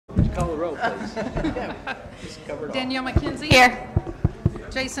Call the roll, please. Just cover it all. Danielle McKenzie. Here.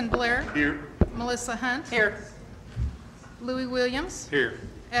 Jason Blair. Here. Melissa Hunt. Here. Louis Williams. Here.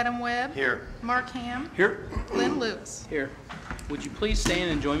 Adam Webb. Here. Mark Ham. Here. Glenn Lewis. Here. Would you please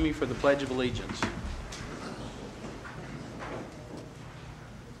stand and join me for the Pledge of Allegiance?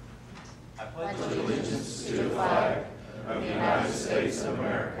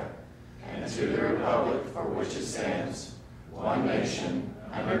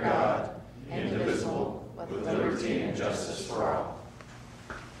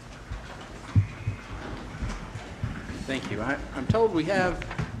 Thank you. I'm told we have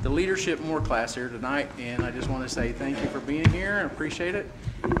the Leadership More class here tonight, and I just want to say thank you for being here. I appreciate it.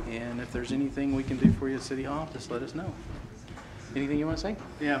 And if there's anything we can do for you at City Hall, just let us know. Anything you want to say?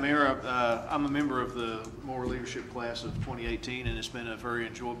 Yeah, Mayor, I'm a member of the More Leadership Class of 2018, and it's been a very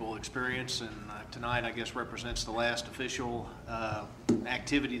enjoyable experience. And tonight, I guess, represents the last official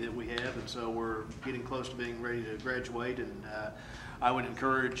activity that we have, and so we're getting close to being ready to graduate. And I would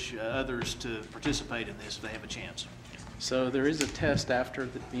encourage others to participate in this if they have a chance. So there is a test after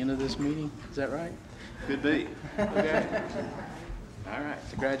the end of this meeting. Is that right? Could be. Okay. All right,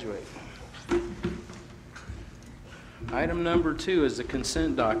 to graduate. Item number 2 is the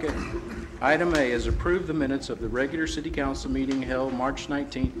consent docket. Item A is approve the minutes of the regular City Council meeting held March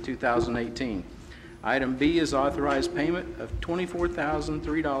 19, 2018. Item B is authorized payment of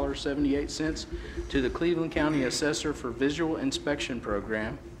 $24,003.78 to the Cleveland County Assessor for Visual Inspection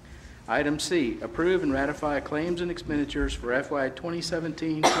Program. Item C, approve and ratify claims and expenditures for FY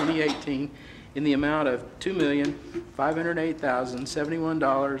 2017-2018 in the amount of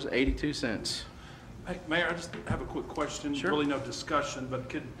 $2,508,071.82. Hey, Mayor, I just have a quick question. Sure. Really no discussion, but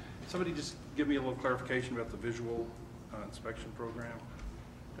could somebody just give me a little clarification about the visual inspection program?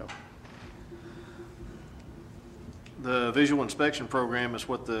 Go. The visual inspection program is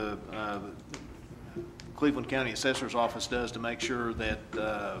what the Cleveland County Assessor's Office does to make sure that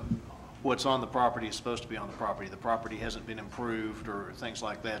what's on the property is supposed to be on the property. The property hasn't been improved or things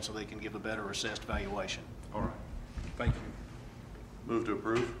like that, so they can give a better assessed valuation. All right. Thank you. Move to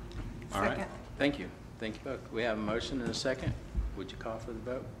approve. All right. Thank you. Thank you both. We have a motion and a second. Would you call for the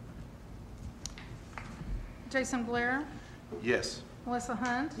vote? Jason Blair. Yes. Melissa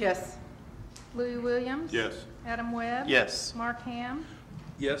Hunt. Yes. Louis Williams. Yes. Adam Webb. Yes. Mark Ham.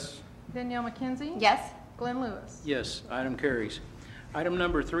 Yes. Danielle McKenzie. Yes. Glenn Lewis. Yes, item carries. Item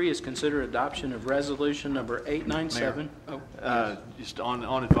number 3 is consider adoption of resolution number 897. Just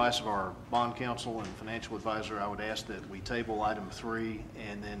on advice of our bond counsel and financial advisor, I would ask that we table item 3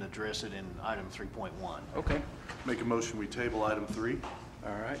 and then address it in item 3.1. Okay. Make a motion, we table item 3.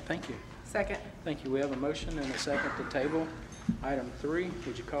 All right, thank you. Second. Thank you. We have a motion and a second to table item 3.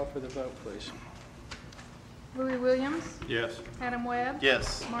 Would you call for the vote, please? Louis Williams. Yes. Adam Webb.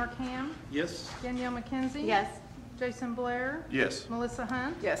 Yes. Mark Ham. Yes. Danielle McKenzie. Yes. Jason Blair. Yes. Melissa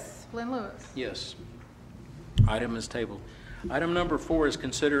Hunt. Yes. Glenn Lewis. Yes. Item is tabled. Item number 4 is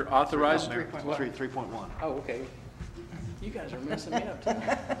consider authorized. 3.1. Oh, okay. You guys are messing me up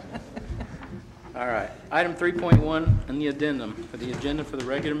tonight. All right. Item 3.1 in the addendum for the agenda for the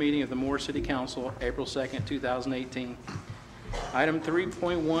regular meeting of the Moore City Council, April 2nd, 2018. Item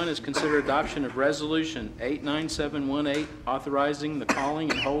 3.1 is consider adoption of Resolution 89718, authorizing the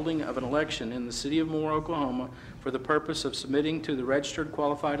calling and holding of an election in the city of Moore, Oklahoma, for the purpose of submitting to the registered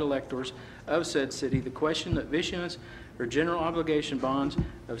qualified electors of said city the question of issuance or general obligation bonds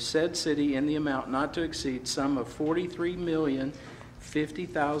of said city in the amount not to exceed sum of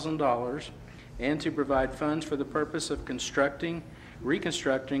 $43,050,000, and to provide funds for the purpose of constructing,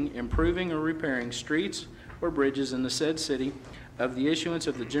 reconstructing, improving, or repairing streets or bridges in the said city, of the issuance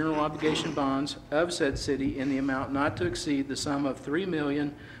of the general obligation bonds of said city in the amount not to exceed the sum of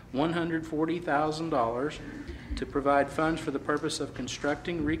 $3,140,000, to provide funds for the purpose of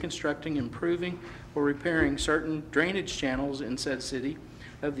constructing, reconstructing, improving, or repairing certain drainage channels in said city,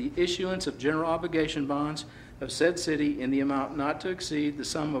 of the issuance of general obligation bonds of said city in the amount not to exceed the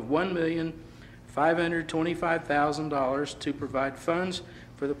sum of $1,525,000, to provide funds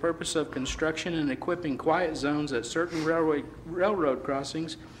for the purpose of construction and equipping quiet zones at certain railroad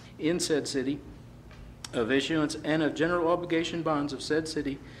crossings in said city, of issuance and of general obligation bonds of said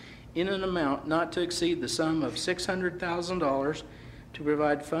city in an amount not to exceed the sum of $600,000, to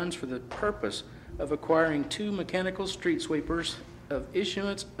provide funds for the purpose of acquiring 2 mechanical street sweepers, of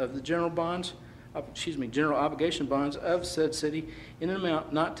issuance of the general obligation bonds of said city in an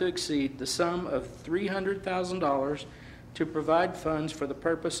amount not to exceed the sum of $300,000, to provide funds for the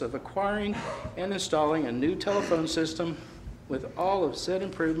purpose of acquiring and installing a new telephone system with all of said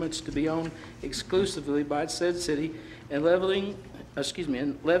improvements to be owned exclusively by said city, and leveling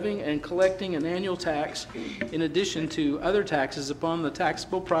levying and collecting an annual tax in addition to other taxes upon the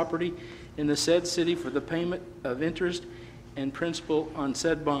taxable property in the said city for the payment of interest and principal on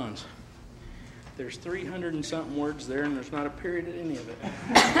said bonds. There's 300 and something words there, and there's not a period in any of it.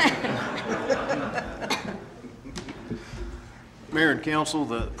 Mayor and council,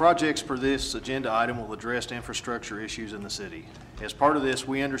 the projects for this agenda item will address infrastructure issues in the city. As part of this,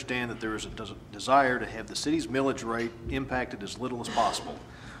 we understand that there is a desire to have the city's millage rate impacted as little as possible.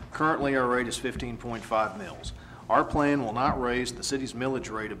 Currently, our rate is 15.5 mils. Our plan will not raise the city's millage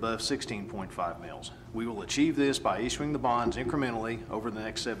rate above 16.5 mils. We will achieve this by issuing the bonds incrementally over the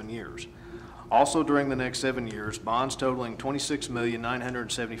next 7 years. Also, during the next 7 years, bonds totaling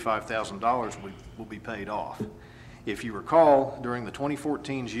 $26,975,000 will be paid off. If you recall, during the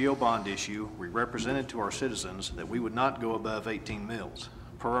 2014 GEO bond issue, we represented to our citizens that we would not go above 18 mils.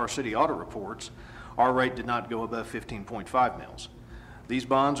 Per our city audit reports, our rate did not go above 15.5 mils. These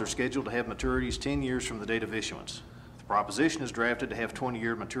bonds are scheduled to have maturities 10 years from the date of issuance. The proposition is drafted to have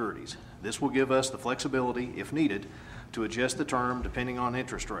 20-year maturities. This will give us the flexibility, if needed, to adjust the term depending on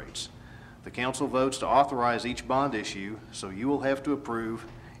interest rates. The council votes to authorize each bond issue, so you will have to approve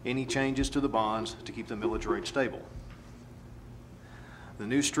any changes to the bonds to keep the millage rate stable. The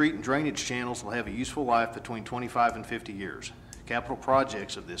new street and drainage channels will have a useful life between 25 and 50 years. Capital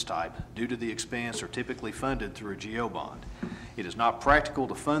projects of this type, due to the expense, are typically funded through a GEO bond. It is not practical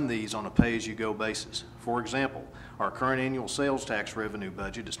to fund these on a pay-as-you-go basis. For example, our current annual sales tax revenue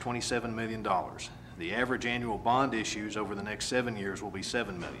budget is $27 million. The average annual bond issues over the next 7 years will be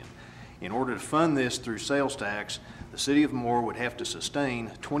 $7 million. In order to fund this through sales tax, the City of Moore would have to sustain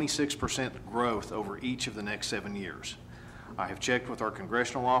 26% growth over each of the next 7 years. I have checked with our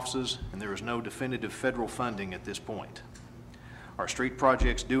congressional offices, and there is no definitive federal funding at this point. Our street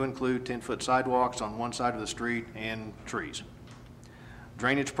projects do include 10-foot sidewalks on one side of the street and trees.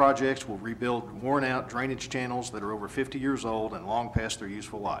 Drainage projects will rebuild worn-out drainage channels that are over 50 years old and long past their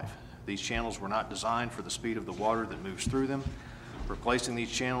useful life. These channels were not designed for the speed of the water that moves through them. Replacing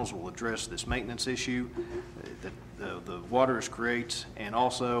these channels will address this maintenance issue that the water creates, and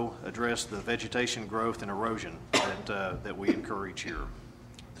also address the vegetation growth and erosion that we incur each year.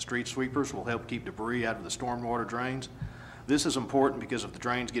 The street sweepers will help keep debris out of the stormwater drains. This is important because if the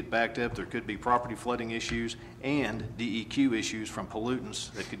drains get backed up, there could be property flooding issues and DEQ issues from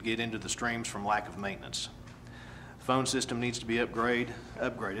pollutants that could get into the streams from lack of maintenance. The phone system needs to be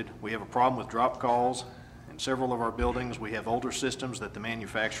upgraded. We have a problem with drop calls. In several of our buildings, we have older systems that the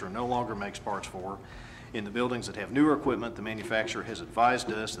manufacturer no longer makes parts for. In the buildings that have newer equipment, the manufacturer has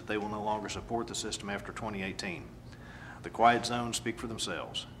advised us that they will no longer support the system after 2018. The quiet zones speak for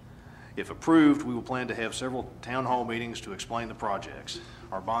themselves. If approved, we will plan to have several town hall meetings to explain the projects.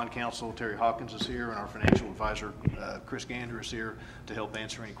 Our bond counsel, Terry Hawkins, is here, and our financial advisor, Chris Gander, is here to help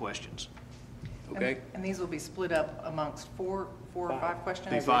answer any questions. Okay? And these will be split up amongst four or five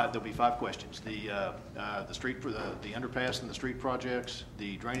questions? There'll be 5 questions. The street, the underpass and the street projects,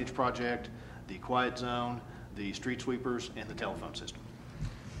 the drainage project, the quiet zone, the street sweepers, and the telephone system.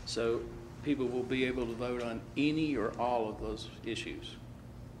 So people will be able to vote on any or all of those issues?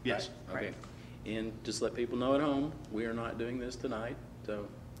 Yes. Right? Okay. And just let people know at home, we are not doing this tonight, so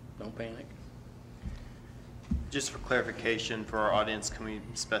don't panic. Just for clarification for our audience, can we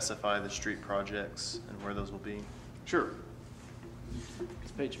specify the street projects and where those will be? Sure.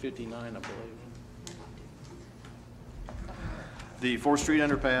 It's page 59, I believe. The 4th Street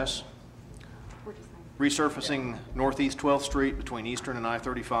underpass, resurfacing Northeast 12th Street between Eastern and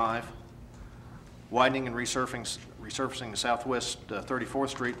I-35, widening and resurfacing Southwest 34th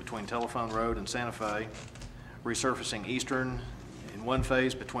Street between Telephone Road and Santa Fe, resurfacing Eastern in one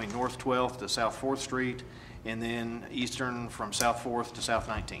phase between North 12th to South 4th Street, and then Eastern from South 4th to South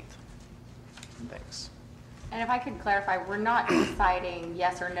 19th. Thanks. And if I could clarify, we're not deciding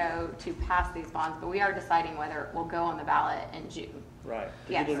yes or no to pass these bonds, but we are deciding whether it will go on the ballot in June. Right.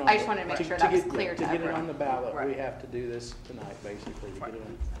 Yes, I just wanted to make sure that was clear to get it everyone. on the ballot, we Right. have to do this tonight, basically, to get it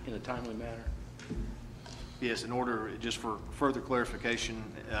in a timely manner. Yes, in order, just for further clarification,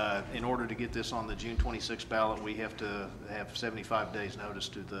 in order to get this on the June 26th ballot, we have to have 75 days notice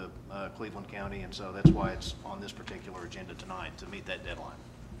to the Cleveland County, and so that's why it's on this particular agenda tonight, to meet that deadline.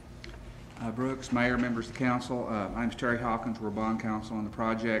 Brooks, Mayor, members of the council, my name is Terry Hawkins. We're bond counsel on the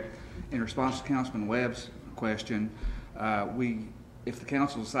project. In response to Councilman Webb's question, if the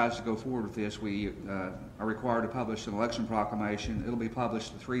council decides to go forward with this, we are required to publish an election proclamation. It'll be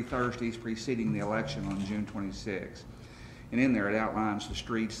published the 3 Thursdays preceding the election on June 26th. And in there, it outlines the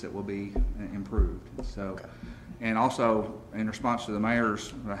streets that will be improved. So, okay. And also, in response to the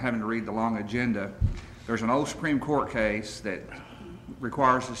mayor's having to read the long agenda, there's an old Supreme Court case that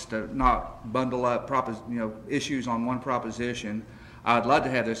requires us to not bundle up issues on one proposition. I'd love to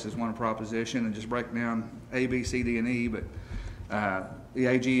have this as one proposition and just break down A, B, C, D, and E, but the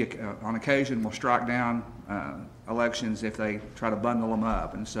AG on occasion will strike down elections if they try to bundle them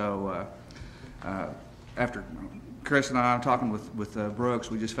up. And so after Chris and I talking with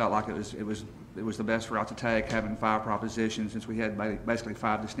Brooks, we just felt like it was the best route to take, having 5 propositions, since we had basically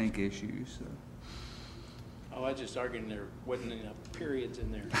 5 distinct issues. So. Oh, I was just arguing there wasn't enough periods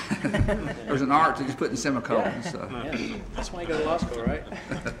in there. There's an art to just putting semicolons. So. Yeah, that's why you go to law school, right?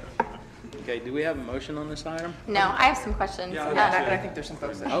 Okay, do we have a motion on this item? No, I have some questions. Yeah, And I think there's some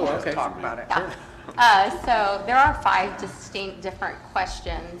folks that Oh, want okay. to talk about it. So there are 5 distinct different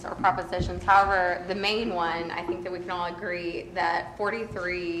questions or propositions. However, the main one, I think that we can all agree that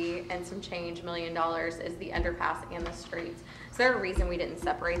 43 and some change $1 million is the underpass and the streets. Is there a reason we didn't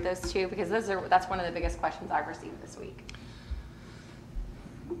separate those two? Because that's one of the biggest questions I've received this week.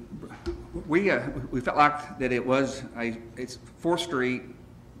 We felt like that it's 4th Street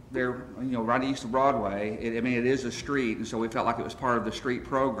there, right east of Broadway. It is a street, and so we felt like it was part of the street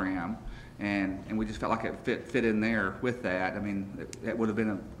program, and we just felt like it fit in there with that. I mean, it would have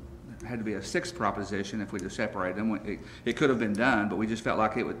been had to be a 6th proposition if we just separated them. It could have been done, but we just felt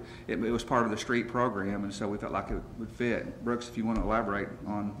like it was part of the street program, and so we felt like it would fit. Brooks, if you want to elaborate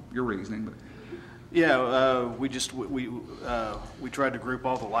on your reasoning. But. Yeah, we tried to group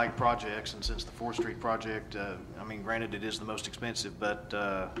all the like projects, and since the 4th Street project, I mean, granted it is the most expensive, but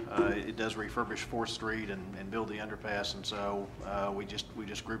it does refurbish 4th Street and build the underpass, and so we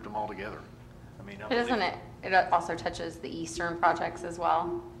just grouped them all together. I mean, But doesn't it also touches the eastern projects as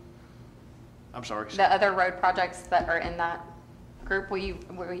well? I'm sorry. The other road projects that are in that group, will you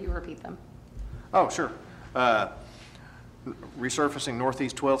repeat them? Oh, sure. Resurfacing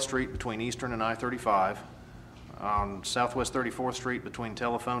Northeast 12th Street between Eastern and I-35. On Southwest 34th Street between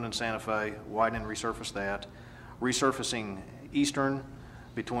Telephone and Santa Fe, widen and resurface that. Resurfacing Eastern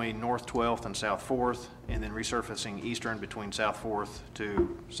between North 12th and South 4th, and then resurfacing Eastern between South 4th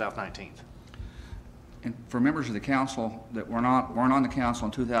to South 19th. And for members of the council that weren't on the council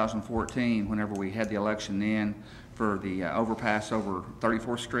in 2014, whenever we had the election then for the overpass over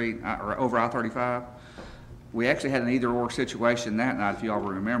 34th Street, or over I-35, we actually had an either-or situation that night, if you all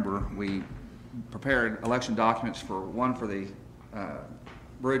remember. We prepared election documents for the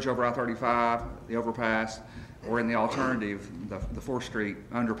bridge over I-35, the overpass, or in the alternative, the 4th Street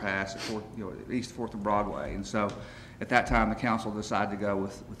underpass at East 4th and Broadway. And so at that time, the council decided to go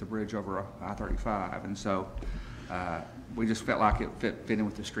with the bridge over I-35. And so we just felt like it fit in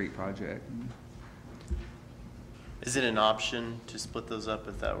with the street project. Is it an option to split those up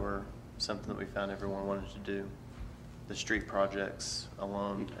if that were something that we found everyone wanted to do? The street projects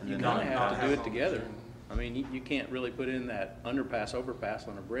alone? And You then kind of have to do it together. I mean, you can't really put in that underpass, overpass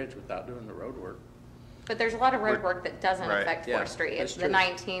on a bridge without doing the road work. But there's a lot of road work that doesn't Right. affect Yeah, 4th Street. that's It's the true.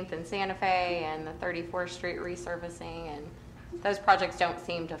 19th and Santa Fe and the 34th Street resurfacing, and those projects don't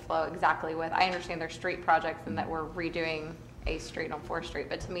seem to flow exactly with, I understand they're street projects and that we're redoing a street on 4th Street,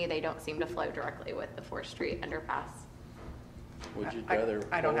 but to me, they don't seem to flow directly with the 4th Street underpass. Would you I rather?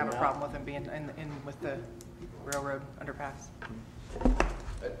 I don't pull have a them out? problem with them being in with the railroad underpass.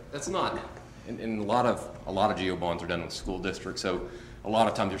 That's not, and a lot of GEO bonds are done with school districts, so a lot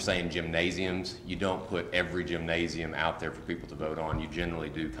of times you're saying gymnasiums. You don't put every gymnasium out there for people to vote on. You generally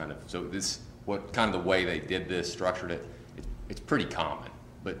do kind of, so the way they did this, structured it, it's pretty common.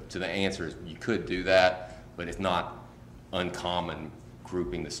 But to the answer is you could do that, but it's not uncommon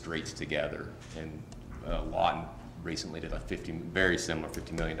grouping the streets together. And Lawton recently did a very similar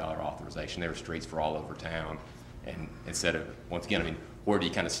 $50 million authorization. There were streets for all over town. And instead of, once again, I mean, where do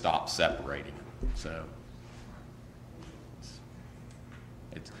you kind of stop separating them? So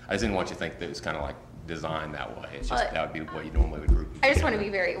I just didn't want you to think that it was kind of like designed that way. It's just that would be the way you normally would group them I just want to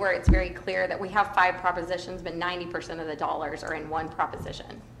together. be where it's very clear that we have 5 propositions, but 90% of the dollars are in one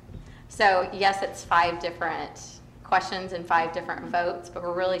proposition. So yes, it's 5 different questions and 5 different votes, but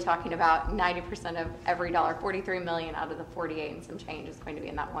we're really talking about 90% of every dollar, 43 million out of the 48 and some change is going to be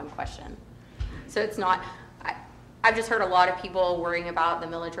in that one question. So it's not, I've just heard a lot of people worrying about the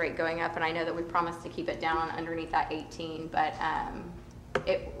millage rate going up, and I know that we promised to keep it down underneath that 18, but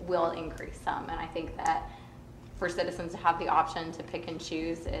it will increase some. And I think that for citizens to have the option to pick and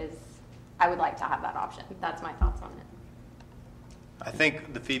choose I would like to have that option. That's my thoughts on it. I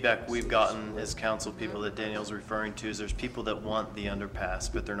think the feedback we've gotten as council people that Daniel's referring to is there's people that want the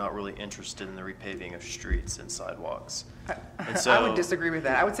underpass, but they're not really interested in the repaving of streets and sidewalks. And so, I would disagree with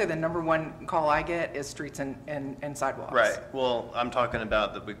that. I would say the number one call I get is streets and sidewalks. Right. Well, I'm talking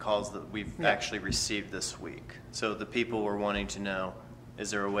about the calls that we've actually received this week. So the people were wanting to know, is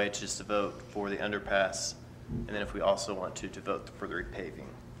there a way just to vote for the underpass, and then if we also want to vote for the repaving?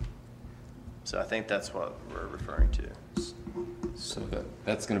 So I think that's what we're referring to. So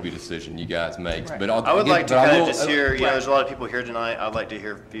that's going to be a decision you guys make. Right. But I would like to kind of just hear, Right. there's a lot of people here tonight. I'd like to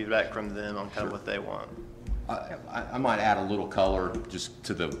hear feedback from them on kind of what they want. I might add a little color just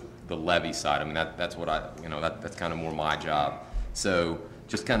to the levy side. I mean, that's what that's kind of more my job. So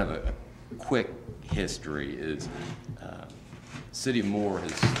just kind of a quick history is City of Moore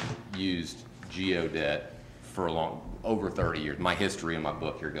has used geodebt for over 30 years. My history in my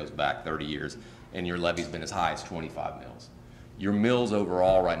book here goes back 30 years, and your levy's been as high as 25 mils. Your mills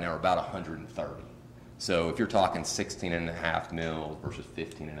overall right now are about 130. So if you're talking 16.5 mils versus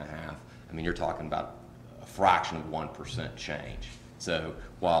 15.5, I mean, you're talking about a fraction of 1% change. So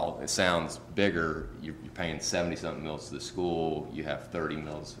while it sounds bigger, you're paying 70-something mils to the school, you have 30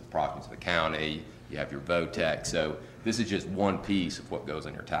 mils approximately to the county, you have your VOTEC. So this is just one piece of what goes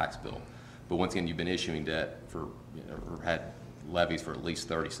on your tax bill. But once again, you've been issuing debt for, or had levies for at least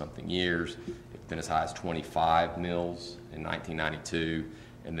 30-something years. It's been as high as 25 mils in 1992.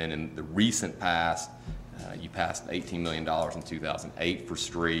 And then in the recent past, you passed $18 million in 2008 for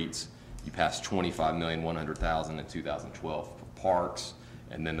streets. You passed $25,100,000 in 2012 for parks.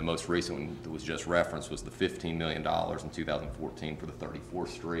 And then the most recent one that was just referenced was the $15 million in 2014 for the 34th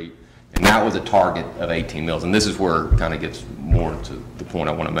Street. And that was a target of 18 mils. And this is where it kind of gets more to the point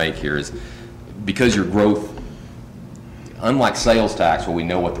I want to make here is because your growth, unlike sales tax where we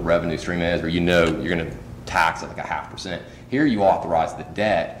know what the revenue stream is or you know you're going to tax at like a 0.5%, here you authorize the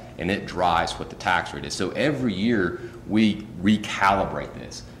debt and it drives what the tax rate is. So every year we recalibrate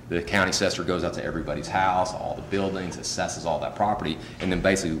this. The county assessor goes out to everybody's house, all the buildings, assesses all that property, and then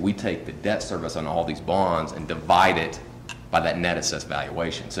basically we take the debt service on all these bonds and divide it by that net assessed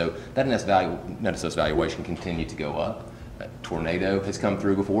valuation. So that net assessed valuation continued to go up. A tornado has come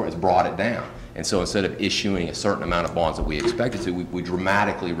through before, it's brought it down. And so instead of issuing a certain amount of bonds that we expected to, we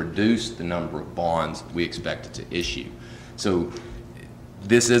dramatically reduced the number of bonds we expected to issue. So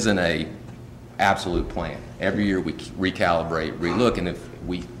this isn't a absolute plan. Every year we recalibrate, relook, and if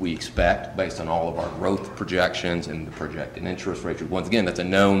we expect, based on all of our growth projections and the projected interest rates, once again, that's a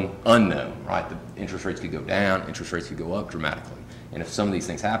known unknown, right? The interest rates could go down, interest rates could go up dramatically. And if some of these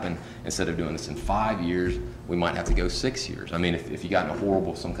things happen, instead of doing this in 5 years, we might have to go 6 years. I mean, if you got in a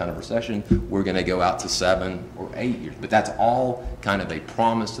horrible, some kind of recession, we're gonna go out to 7 or 8 years. But that's all kind of a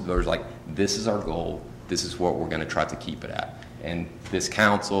promise to the voters, like, this is our goal, this is what we're gonna try to keep it at. And this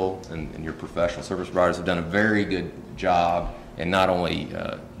council and your professional service providers have done a very good job in not only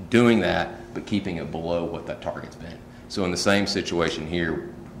doing that, but keeping it below what that target's been. So in the same situation here,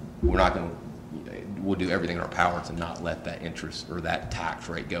 we'll do everything in our power to not let that interest or that tax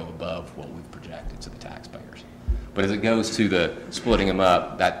rate go above what we've projected to the taxpayers. But as it goes to the splitting them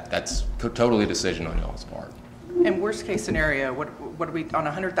up, that's totally a decision on y'all's part. And worst case scenario, what do we, on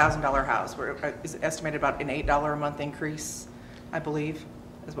a $100,000 house, is it estimated about an $8 a month increase, I believe?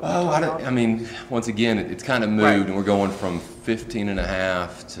 Is what we're talking about? I mean, once again, it's kind of moved, Right. and we're going from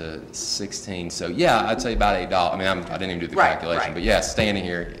 15.5 to 16. So yeah, I'd say about $8. I mean, I didn't even do the Right, calculation, right. but yeah, standing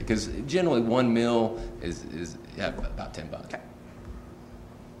here, because generally 1 mil is about $10. Okay.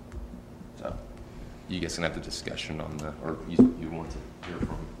 So you guys can have the discussion on or you want to hear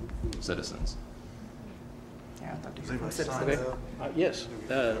from citizens. Yeah, I'd love to Does hear from anybody citizens. sign up? Yes,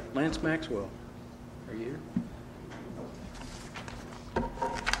 Lance Maxwell, are you here?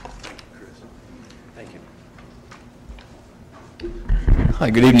 Thank you. Hi,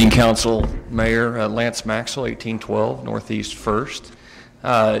 good evening, Council, Mayor. Lance Maxwell, 1812 Northeast First.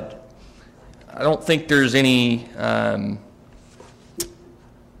 I don't think there's any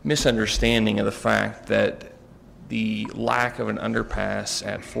misunderstanding of the fact that the lack of an underpass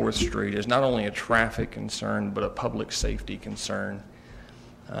at 4th Street is not only a traffic concern, but a public safety concern.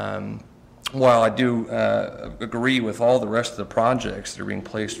 While I do agree with all the rest of the projects that are being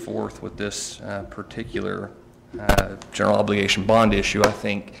placed forth with this particular general obligation bond issue, I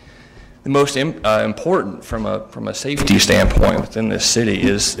think the most important from a safety standpoint within this city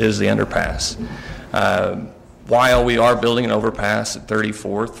is the underpass. While we are building an overpass at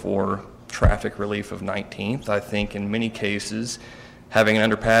 34th for traffic relief of 19th, I think in many cases having an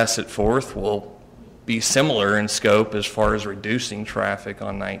underpass at 4th will be similar in scope as far as reducing traffic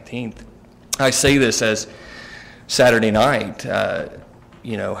on 19th. I say this as Saturday night, had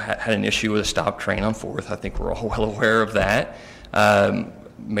an issue with a stop train on 4th. I think we're all well aware of that.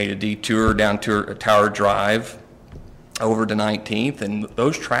 Made a detour down to Tower Drive over to 19th, and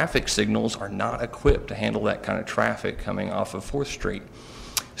those traffic signals are not equipped to handle that kind of traffic coming off of 4th Street.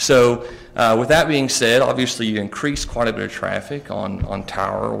 So with that being said, obviously you increase quite a bit of traffic on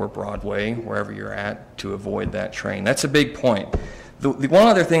Tower or Broadway, wherever you're at, to avoid that train. That's a big point. The one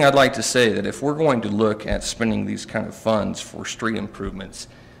other thing I'd like to say, that if we're going to look at spending these kind of funds for street improvements,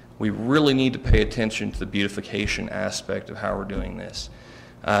 we really need to pay attention to the beautification aspect of how we're doing this.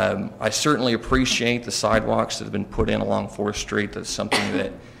 I certainly appreciate the sidewalks that have been put in along 4th Street. That's something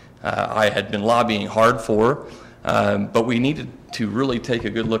that I had been lobbying hard for, but we needed to really take a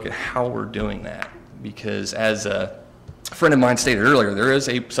good look at how we're doing that, because as a friend of mine stated earlier, there is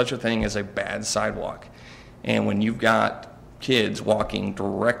such a thing as a bad sidewalk. And when you've got kids walking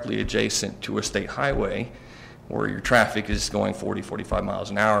directly adjacent to a state highway where your traffic is going 40, 45 miles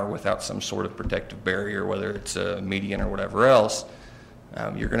an hour without some sort of protective barrier, whether it's a median or whatever else,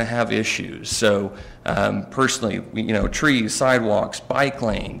 you're going to have issues. So personally, trees, sidewalks, bike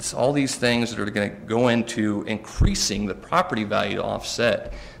lanes, all these things that are going to go into increasing the property value to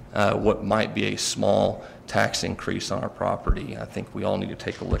offset what might be a small tax increase on our property. I think we all need to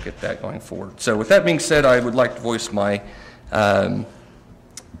take a look at that going forward. So with that being said, I would like to voice my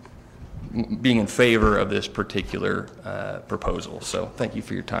being in favor of this particular proposal. So thank you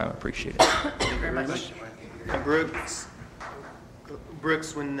for your time. I appreciate it. Thank you very much.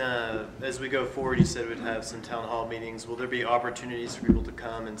 Brooks, when, as we go forward, you said we'd have some town hall meetings. Will there be opportunities for people to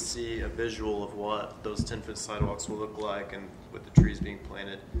come and see a visual of what those 10-foot sidewalks will look like, and with the trees being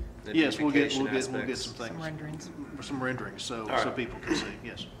planted? Yes, we'll get beautification some aspects? things. Some renderings. Some renderings, so All right. people can see,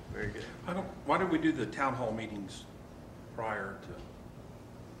 yes. Very good. Why don't we do the town hall meetings prior to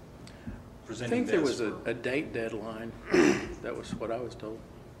I presenting think this? there was a date deadline, that was what I was told,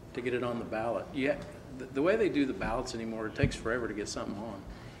 to get it on the ballot. Yeah, the way they do the ballots anymore, it takes forever to get something on,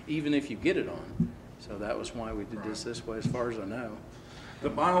 even if you get it on. So that was why we did this way, as far as I know.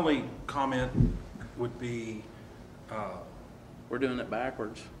 My only comment would be, We're doing it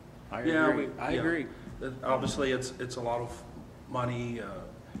backwards. I agree. agree. Obviously, it's a lot of money.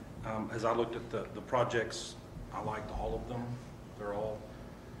 As I looked at the projects, I liked all of them. They're all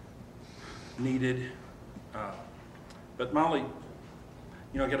needed. But my only,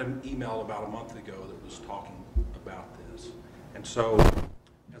 I got an email about a month ago that was talking about this. And so,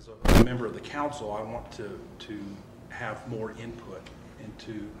 as a member of the council, I want to have more input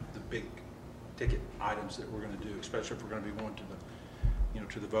into the big ticket items that we're going to do, especially if we're going to be going to the,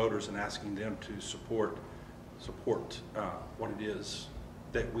 to the voters and asking them to support what it is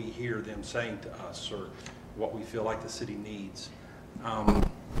that we hear them saying to us, or what we feel like the city needs. I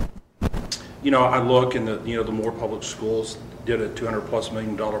look, and the Moore Public Schools did a $200+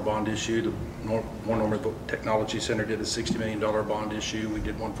 million bond issue. The Moore Norman Technology Center did a $60 million bond issue. We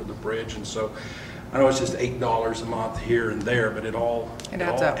did one for the bridge, and so I know it's just $8 a month here and there, but it all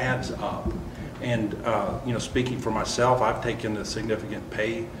adds up. And speaking for myself, I've taken a significant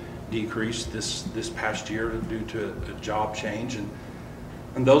pay decrease this past year due to a job change,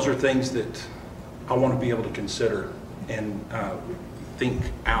 and those are things that I want to be able to consider and think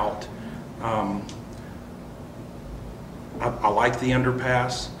out. I like the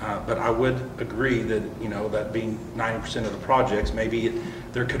underpass, but I would agree that that being 90% of the projects, maybe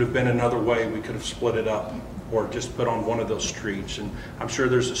there could have been another way we could have split it up, or just put on one of those streets. And I'm sure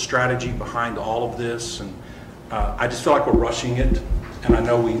there's a strategy behind all of this, and I just feel like we're rushing it, and I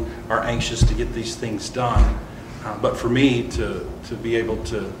know we are anxious to get these things done. But for me to be able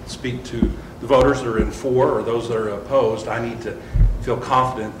to speak to the voters that are in for, or those that are opposed, I need to feel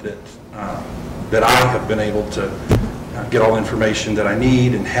confident that I have been able to get all the information that I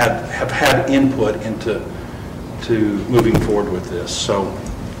need, and have had input into moving forward with this. So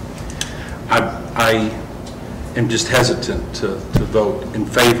I am just hesitant to vote in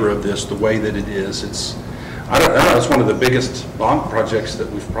favor of this the way that it is. It's one of the biggest bond projects that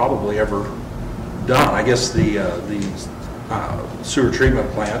we've probably ever done. I guess the sewer treatment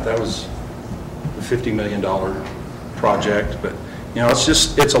plant, that was a $50 million project, but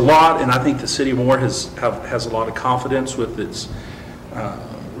it's a lot, and I think the city of Moore has a lot of confidence with its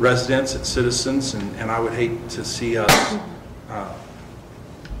residents, its citizens, and I would hate to see us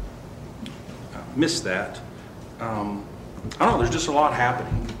miss that. I don't know, there's just a lot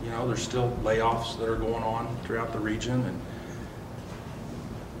happening. There's still layoffs that are going on throughout the region,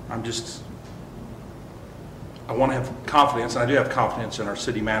 and I want to have confidence, and I do have confidence in our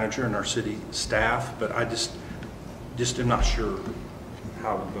city manager and our city staff, but I just am not sure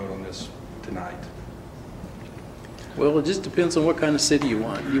how to vote on this tonight. Well, it just depends on what kind of city you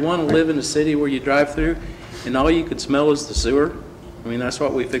want. You want to live in a city where you drive through and all you could smell is the sewer? I mean, that's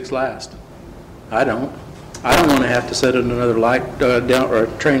what we fixed last. I don't want to have to sit in another light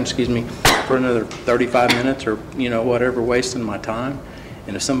train, for another 35 minutes or, whatever, wasting my time.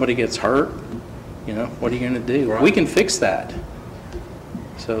 And if somebody gets hurt, you know, what are you going to do? Right. We can fix that.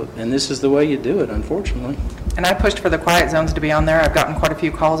 So, and this is the way you do it, unfortunately. And I pushed for the quiet zones to be on there. I've gotten quite a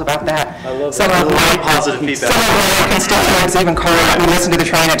few calls about that. I love Some that. of A lot of my- positive feedback. Some of my constituents even call and listen to the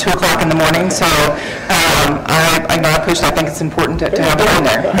train at 2 o'clock in the morning, so I know I pushed, I think it's important to have it on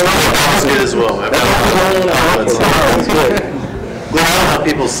there. That's good as well. I've got how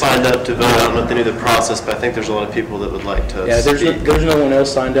people signed up to vote. I don't know if they knew the process, but I think there's a lot of people that would like to Yeah, there's speak. no one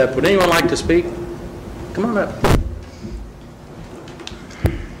else signed up. Would anyone like to speak? Come on up.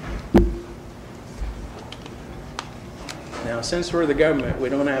 Now, since we're the government, we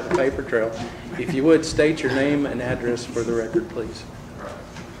don't have a paper trail. If you would, state your name and address for the record, please.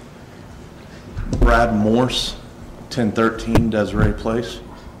 Brad Morse, 1013 Desiree Place.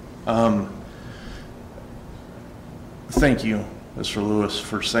 Thank you, Mr. Lewis,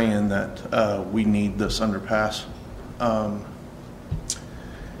 for saying that we need this underpass.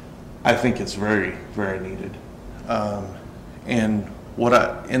 I think it's very, very needed. And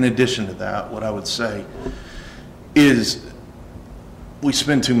in addition to that, what I would say is we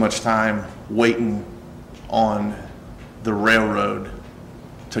spend too much time waiting on the railroad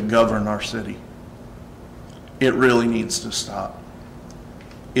to govern our city. It really needs to stop.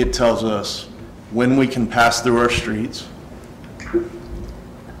 It tells us when we can pass through our streets,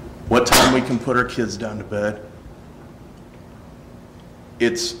 what time we can put our kids down to bed.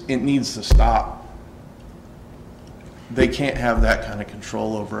 It needs to stop. They can't have that kind of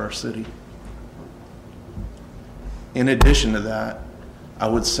control over our city. In addition to that, I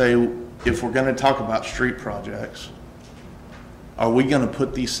would say if we're going to talk about street projects, are we going to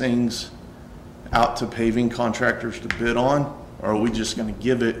put these things out to paving contractors to bid on, or are we just going to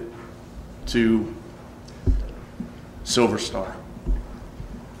give it to Silver Star?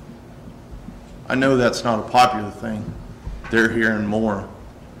 I know that's not a popular thing. They're hearing more,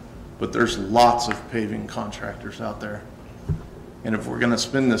 but there's lots of paving contractors out there. And if we're going to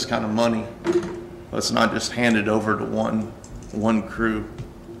spend this kind of money, let's not just hand it over to one crew.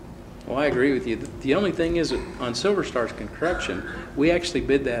 Well, I agree with you. The only thing is that on Silver Star's construction, we actually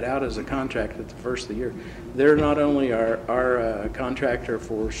bid that out as a contract at the first of the year. They're not only our contractor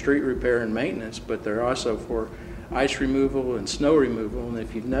for street repair and maintenance, but they're also for ice removal and snow removal. And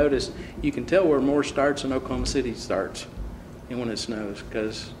if you've noticed, you can tell where Moore starts and Oklahoma City starts and when it snows,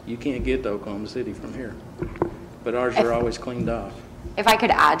 because you can't get to Oklahoma City from here. But ours are always cleaned off. If I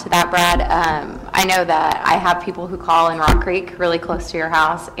could add to that, Brad, I know that I have people who call in Rock Creek, really close to your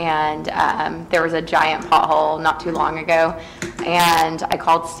house, and there was a giant pothole not too long ago, and I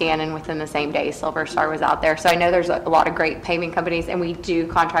called Stan, and within the same day, Silver Star was out there. So I know there's a lot of great paving companies, and we do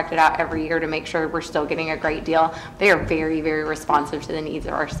contract it out every year to make sure we're still getting a great deal. They are very, very responsive to the needs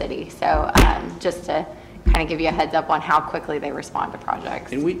of our city. So just to kind of give you a heads up on how quickly they respond to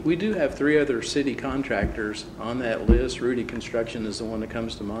projects. And we do have 3 other city contractors on that list. Rudy Construction is the one that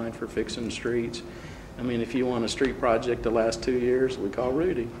comes to mind for fixing the streets. I mean, if you want a street project to last 2 years, we call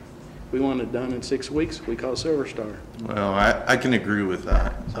Rudy. We want it done in 6 weeks, we call Silver Star. Well, I can agree with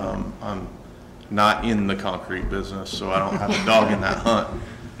that. I'm not in the concrete business, so I don't have a dog in that hunt.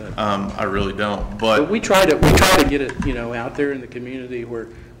 I really don't. But we try to get it, you know, out there in the community where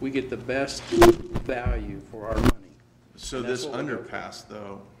we get the best value for our money. So this underpass,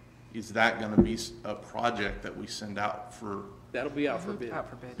 though, is that going to be a project that we send out for That'll be out for bid. Out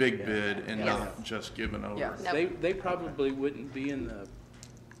for bid. big bid and Yes. not just given over? Yes. Nope. They probably wouldn't be in the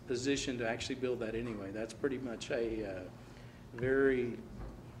position to actually build that anyway. That's pretty much a very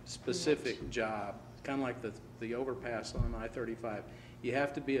specific job, kind of like the overpass on I-35. You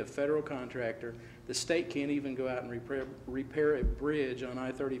have to be a federal contractor. The state can't even go out and repair a bridge on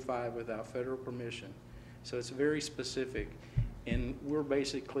I-35 without federal permission. So it's very specific, and we're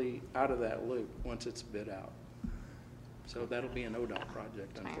basically out of that loop once it's bid out. So that'll be an ODOT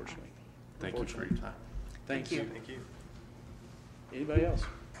project, unfortunately. Thank you for your time. Thank you. Thank you. Anybody else?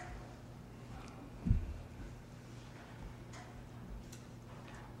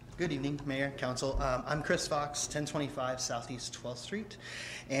 Good evening, Mayor, Council. I'm Chris Fox, 1025 Southeast 12th Street.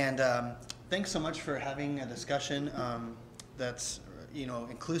 And thanks so much for having a discussion that's, you know,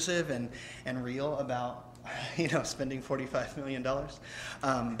 inclusive and real about, you know, spending $45 million.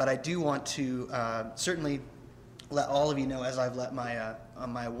 But I do want to certainly let all of you know, as I've let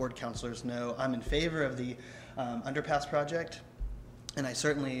my ward councilors know, I'm in favor of the underpass project. And I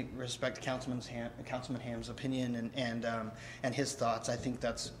certainly respect Councilman Ham's opinion and his thoughts. I think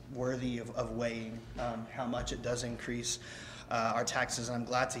that's worthy of weighing how much it does increase our taxes. And I'm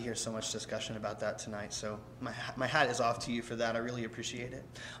glad to hear so much discussion about that tonight. So my hat is off to you for that. I really appreciate it.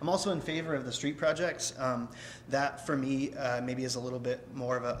 I'm also in favor of the street projects. That for me maybe is a little bit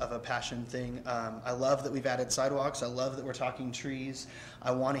more of a passion thing. I love that we've added sidewalks. I love that we're talking trees.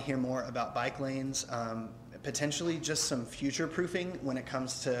 I want to hear more about bike lanes. Potentially just some future proofing when it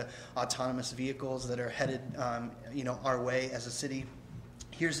comes to autonomous vehicles that are headed our way as a city.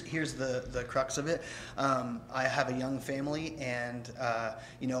 Here's the crux of it. I have a young family, and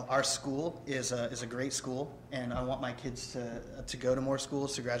our school is a great school, and I want my kids to go to more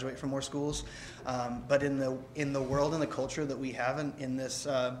schools, to graduate from more schools. But in the world and the culture that we have in this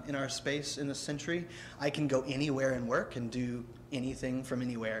in our space in this century, I can go anywhere and work and do anything from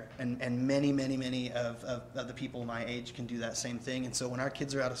anywhere, and many of the people my age can do that same thing. And so when our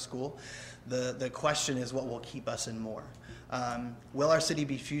kids are out of school, the question is, what will keep us in more? Will our city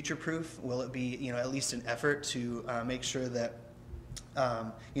be future-proof? Will it be, at least an effort to make sure that,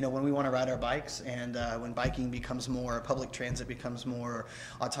 when we want to ride our bikes, and when biking becomes more, public transit becomes more,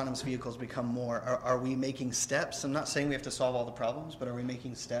 autonomous vehicles become more, are we making steps? I'm not saying we have to solve all the problems, but are we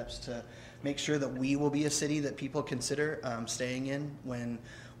making steps to make sure that we will be a city that people consider staying in when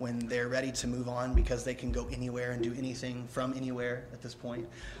they're ready to move on, because they can go anywhere and do anything from anywhere at this point.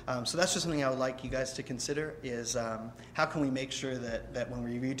 So that's just something I would like you guys to consider, is how can we make sure that when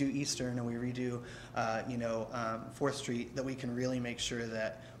we redo Eastern and we redo 4th Street, that we can really make sure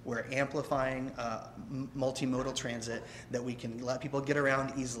that we're amplifying multimodal transit, that we can let people get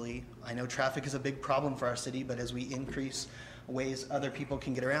around easily. I know traffic is a big problem for our city, but as we increase ways other people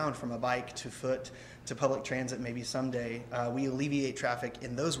can get around, from a bike to foot to public transit maybe someday, we alleviate traffic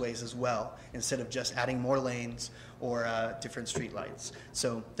in those ways as well, instead of just adding more lanes or different street lights.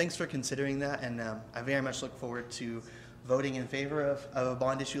 So thanks for considering that, and I very much look forward to voting in favor of a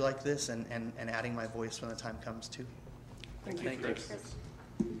bond issue like this, and adding my voice when the time comes too. Thank you.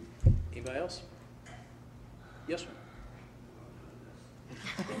 Anybody else? Yes, sir.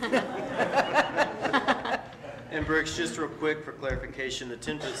 And Brooks, just real quick for clarification, the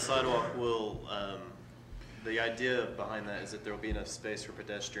 10-foot sidewalk will, the idea behind that is that there will be enough space for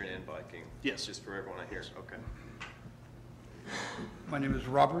pedestrian and biking? Yes. Just for everyone I hear, okay. My name is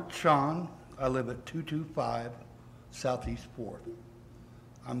Robert Sean. I live at 225 Southeast 4th.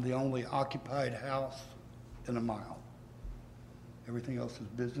 I'm the only occupied house in a mile. Everything else is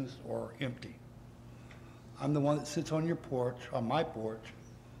business or empty. I'm the one that sits on your porch, on my porch,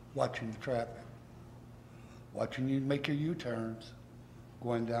 watching the traffic, watching you make your U-turns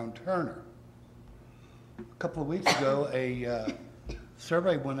going down Turner. A couple of weeks ago, a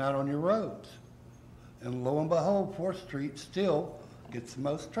survey went out on your roads, and lo and behold, 4th Street still gets the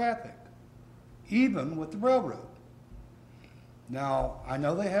most traffic, even with the railroad. Now, I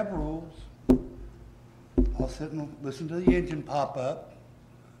know they have rules. I'll sit and listen to the engine pop up,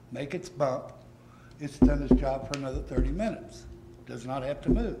 make its bump. It's done its job for another 30 minutes. Does not have to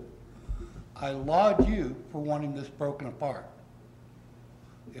move. I laud you for wanting this broken apart.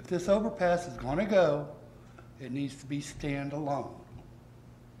 If this overpass is going to go, it needs to be standalone.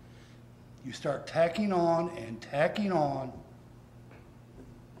 You start tacking on, and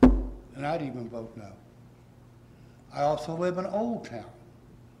I'd even vote no. I also live in Old Town.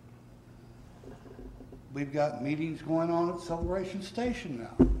 We've got meetings going on at Celebration Station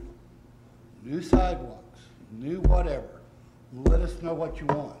now. New sidewalks, new whatever. Let us know what you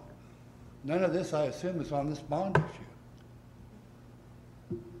want. None of this, I assume, is on this bond issue.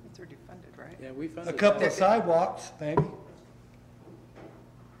 It's already funded, right? Yeah, we funded A couple that. of sidewalks, maybe.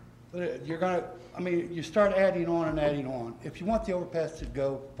 But you start adding on and adding on. If you want the overpass to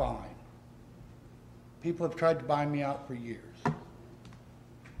go, fine. People have tried to buy me out for years.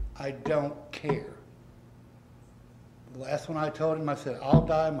 I don't care. The last one I told him, I said, I'll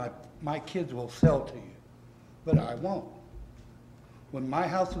die, my kids will sell to you, but I won't. When my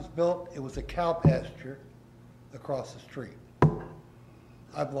house was built, it was a cow pasture across the street.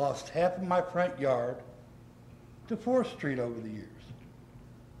 I've lost half of my front yard to 4th Street over the years.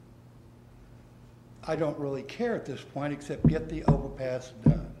 I don't really care at this point, except get the overpass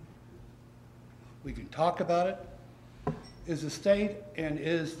done. We can talk about it. Is the state and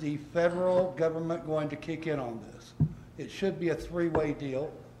is the federal government going to kick in on this? It should be a three-way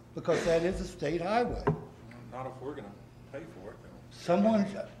deal, because that is a state highway. Not if we're going to pay for it, though. Someone,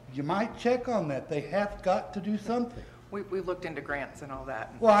 you might check on that. They have got to do something. We looked into grants and all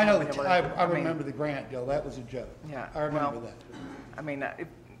that. Well, I know, Been able to- I mean, remember the grant deal. That was a joke. Yeah. I remember well, that. I mean,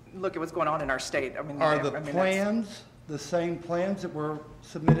 look at what's going on in our state. I mean, Are I the mean, plans the same plans that were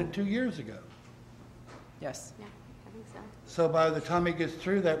submitted 2 years ago? Yes. Yeah, I think so. So by the time it gets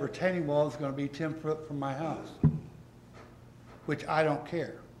through, that retaining wall is going to be 10 foot from my house. which I don't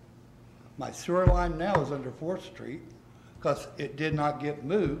care. My sewer line now is under 4th Street because it did not get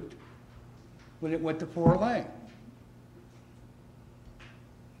moved when it went to 4-lane.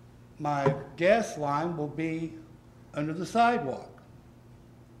 My gas line will be under the sidewalk.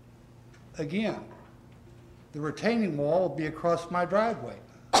 Again, the retaining wall will be across my driveway.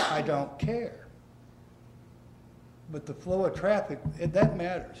 I don't care. But the flow of traffic, that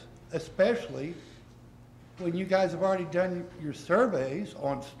matters, especially when you guys have already done your surveys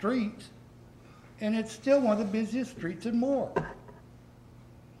on streets, and it's still one of the busiest streets in Moore.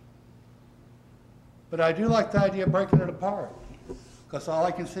 But I do like the idea of breaking it apart, because all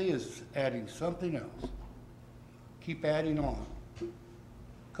I can see is adding something else. Keep adding on,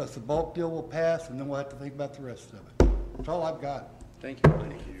 because the bulk deal will pass, and then we'll have to think about the rest of it. That's all I've got. Thank you.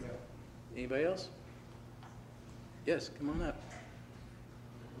 Thank you. Anybody else? Yes, come on up.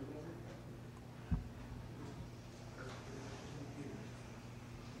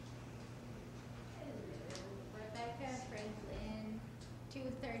 Rebecca Franklin,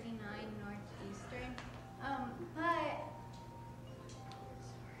 239 Northeastern. But it's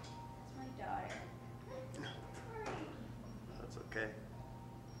my daughter. Sorry. That's okay.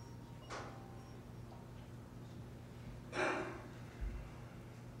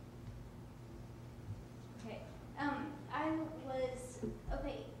 Okay.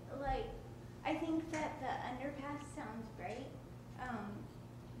 Okay, like, I think that the underpass sounds great. I'm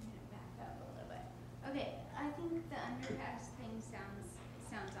gonna back up a little bit. Okay, I think the underpass thing sounds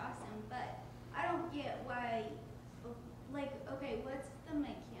awesome, but I don't get why, like, okay, what's the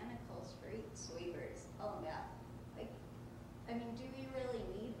mechanical street sweepers all about? Like, I mean, do we really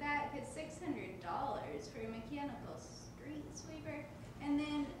need that? Cause $600 for a mechanical street sweeper, and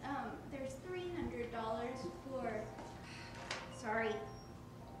then, there's $300 for, sorry.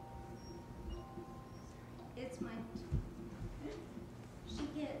 It's my, she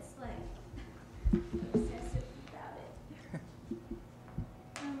gets like obsessive about it.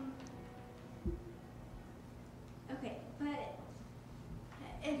 Okay, but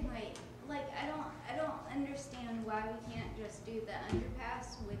anyway, like I don't understand why we can't just do the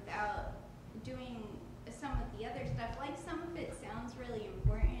underpass without doing some of the other stuff. Like some of it sounds really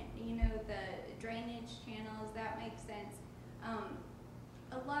important, you know, the drainage channels, that makes sense.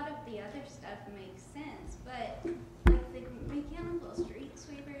 A lot of the other stuff makes sense, but like the mechanical street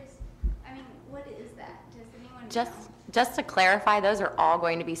sweepers, I mean, what is that? Does anyone know? Just to clarify, those are all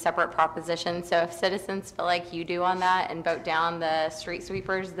going to be separate propositions. So if citizens feel like you do on that and vote down the street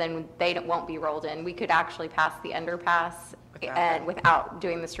sweepers, then they won't be rolled in. We could actually pass the underpass and without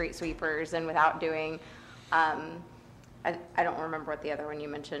doing the street sweepers and without doing, I don't remember what the other one you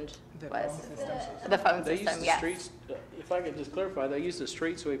mentioned was. The phone They use system, the yes. streets, if I could just clarify, they use the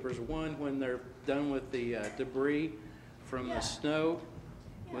street sweepers, one, when they're done with the debris from the snow,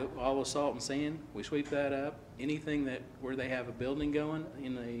 with all the salt and sand, we sweep that up. Anything where they have a building going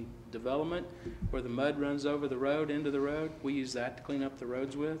in a development, where the mud runs over the road, into the road, we use that to clean up the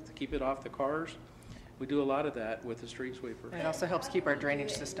roads with, to keep it off the cars. We do a lot of that with the street sweeper. And it also helps keep our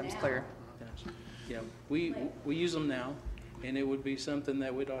drainage systems clear. Yeah, we use them now, and it would be something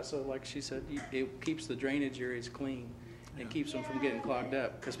that would also, like she said, it keeps the drainage areas clean and keeps them from getting clogged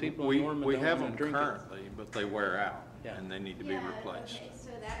up, because people in Norman We don't have want to them drink it. currently, but they wear out, Yeah. and they need to be replaced. Okay, so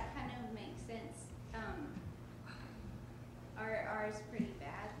that kind of makes sense. Are ours pretty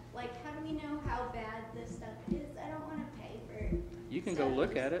bad? Like, how do we know how bad this stuff is? I don't want to pay for. You can go stuff.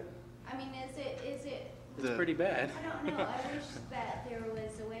 look at it. I mean, is it? It's pretty bad. I don't know. I wish that there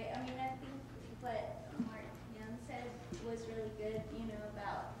was a way. I mean, I think what Mark Young said was really good. You know,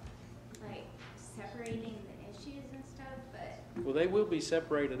 about like separating the issues and stuff. But Well, they will be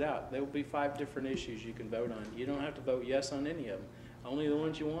separated out. There will be 5 different issues you can vote on. You don't have to vote yes on any of them, only the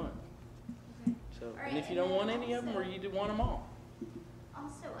ones you want. okay. So, All right, and if you and don't then want any of them, or also- you do want them all.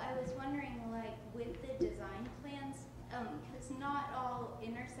 Also, I was wondering, like, with the design plans, because not all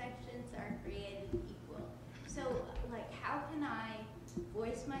intersections are created equal. So, like, how can I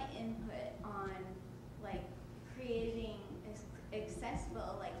voice my input on, like, creating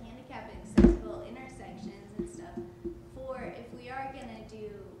accessible, like, handicap accessible intersections and stuff for, if we are gonna do,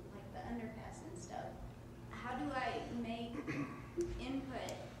 like, the underpass and stuff, how do I make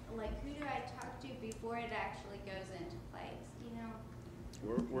input, like, who do I talk to before it actually goes into place, you know?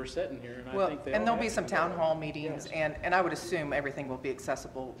 We're sitting here, and I Well, think they and all there'll be have some to town go. hall meetings, and I would assume everything will be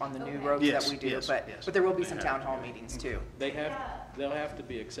accessible on the new Okay. roads that Yes, we do, yes, but yes. there will be They some have town to. hall meetings too. They'll have to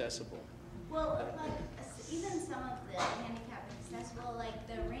be accessible. Well, like, even some of the handicap accessible, like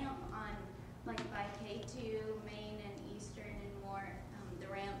the ramp on, like by K2, Main and Eastern and more, the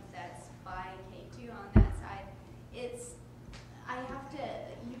ramp that's by K2 on that side, it's,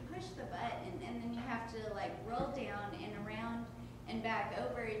 you push the button and then you have to like roll down and around and back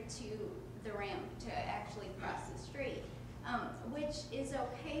over to the ramp to actually cross the street. Which is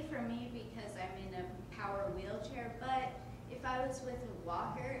okay for me because I'm in a power wheelchair, but if I was with a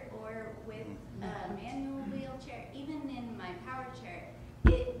walker or with a manual wheelchair, even in my power chair,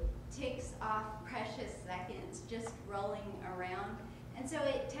 it takes off precious seconds just rolling around. And so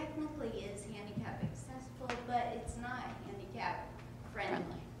it technically is handicap accessible, but it's not handicap friendly.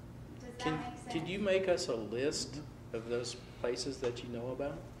 Does that make sense? Could you make us a list of those places that you know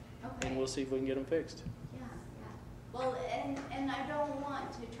about? Okay. And we'll see if we can get them fixed. Yeah, yeah. Well, and I don't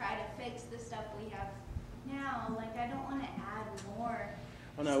want to try to fix the stuff we have now. Like, I don't want to add more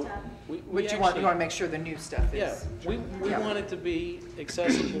Oh, no, stuff. But you want to make sure the new stuff is. Yeah, we want it to be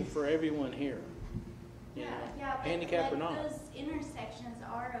accessible for everyone here. You know, Yeah, but handicap or like not. those intersections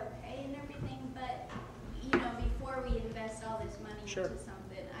are okay and everything, but, you know, before we invest all this money Sure. into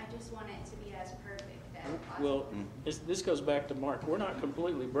something, I just want it to be as perfect as Well, possible. this goes back to Mark. We're not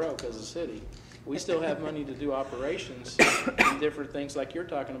completely broke as a city. We still have money to do operations and different things like you're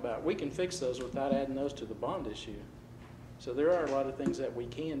talking about. We can fix those without adding those to the bond issue. So there are a lot of things that we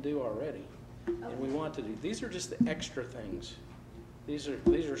can do already, and we want to do. These are just the extra things. These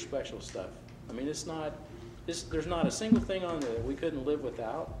are special stuff. I mean, it's not. There's not a single thing on there that we couldn't live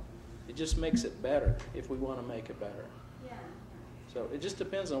without. It just makes it better if we want to make it better. Yeah. So it just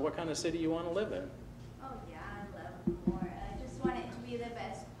depends on what kind of city you want to live in. Oh, yeah, I love more. I just want it to be the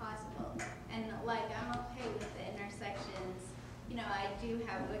best possible. And like, I'm okay with the intersections. You know, I do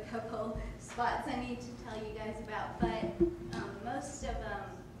have a couple spots I need to tell you guys about, but most of them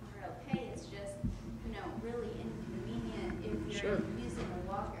are okay. It's just, you know, really inconvenient if you're Sure. using a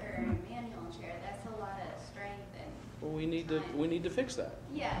walker or a manual chair. That's a lot of strength and Well, we need to fix that.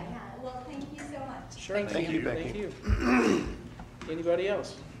 yeah. Well, thank you so much. Sure. Thank you. Thank you. Anybody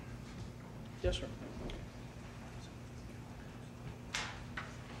else? Yes, sir.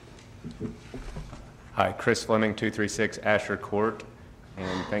 Hi, Chris Fleming, 236 Asher Court,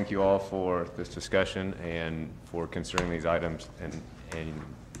 and thank you all for this discussion and for considering these items and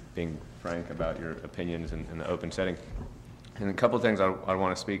being frank about your opinions in the open setting. And a couple of things I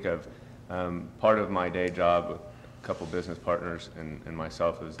want to speak of. Part of my day job with a couple business partners and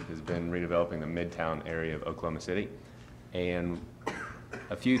myself has been redeveloping the Midtown area of Oklahoma City. And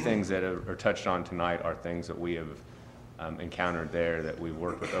a few things that are touched on tonight are things that we have encountered there that we've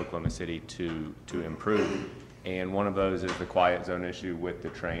worked with Oklahoma City to improve. And one of those is the quiet zone issue with the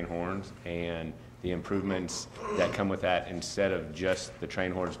train horns and the improvements that come with that, instead of just the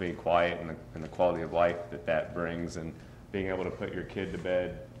train horns being quiet and the quality of life that brings, and being able to put your kid to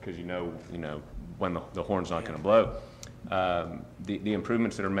bed because you know when the horn's not going to blow. The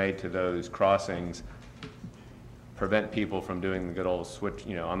improvements that are made to those crossings prevent people from doing the good old switch,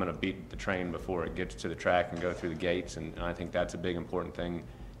 I'm going to beat the train before it gets to the track and go through the gates, and I think that's a big important thing.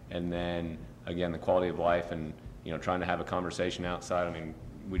 And then, again, the quality of life and, trying to have a conversation outside. I mean,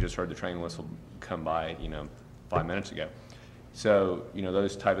 we just heard the train whistle come by, 5 minutes ago. So,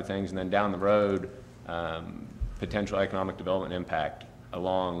 those type of things. And then down the road, potential economic development impact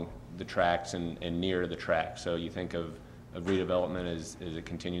along the tracks and near the track. So you think of redevelopment as it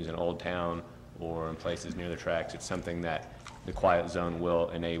continues in Old Town or in places near the tracks. It's something that the quiet zone will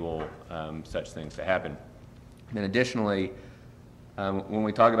enable such things to happen. And then additionally, when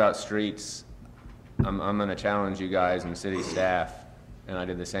we talk about streets, I'm going to challenge you guys and city staff, and I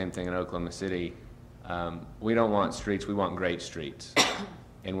did the same thing in Oklahoma City. We don't want streets, we want great streets.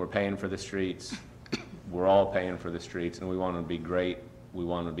 And we're paying for the streets. We're all paying for the streets, and we want them to be great. We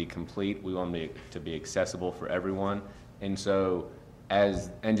want them to be complete. We want them to be accessible for everyone. And so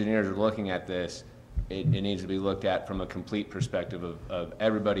as engineers are looking at this, it needs to be looked at from a complete perspective of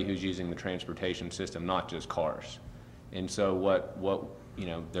everybody who's using the transportation system, not just cars. And so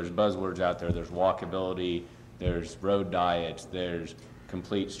there's buzzwords out there. There's walkability, there's road diets, there's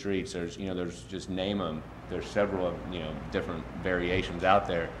complete streets, there's just name them. There's several different variations out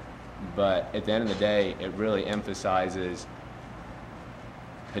there. But at the end of the day, it really emphasizes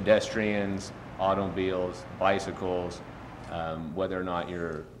pedestrians, automobiles, bicycles, whether or not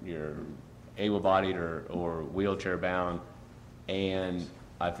you're able-bodied or wheelchair-bound. And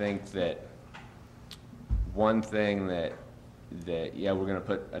I think that one thing that we're going to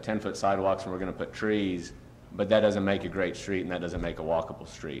put a 10-foot sidewalks and we're going to put trees, but that doesn't make a great street and that doesn't make a walkable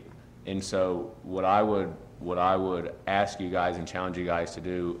street. And so what I would ask you guys and challenge you guys to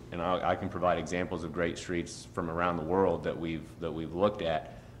do, and I can provide examples of great streets from around the world that we've looked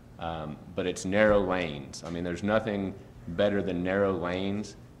at, but it's narrow lanes. I mean, there's nothing better than narrow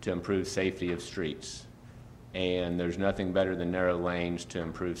lanes to improve safety of streets. And there's nothing better than narrow lanes to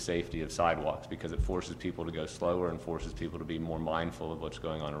improve safety of sidewalks, because it forces people to go slower and forces people to be more mindful of what's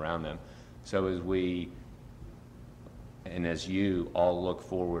going on around them. So as we, and as you all look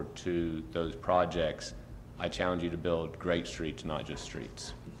forward to those projects, I challenge you to build great streets, not just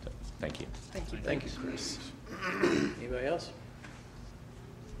streets. So, thank you. Thank you. Thank you, Chris. Anybody else?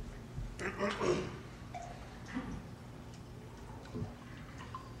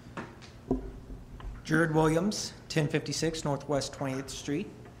 Jared Williams, 1056 Northwest 28th Street.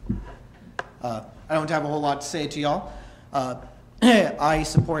 I don't have a whole lot to say to y'all. I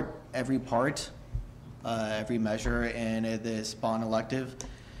support every part, every measure in this bond elective.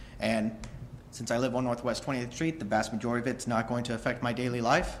 And since I live on Northwest 28th Street, the vast majority of it's not going to affect my daily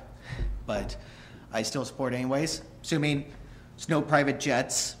life. But I still support anyways, assuming there's no private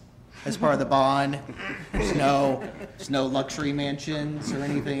jets as part of the bond. There's no luxury mansions or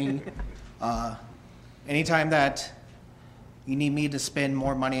anything. Anytime that you need me to spend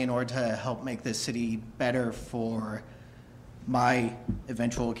more money in order to help make this city better for my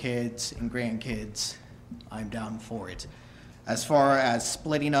eventual kids and grandkids, I'm down for it. As far as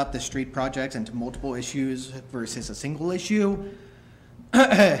splitting up the street projects into multiple issues versus a single issue,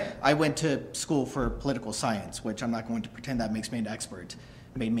 I went to school for political science, which I'm not going to pretend that makes me an expert.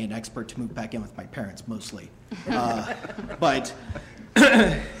 It made me an expert to move back in with my parents, mostly. But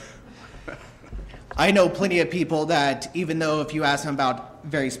I know plenty of people that, even though if you ask them about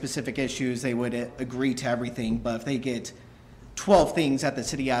very specific issues, they would agree to everything, but if they get 12 things that the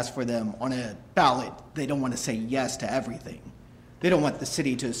city asks for them on a ballot, they don't want to say yes to everything. They don't want the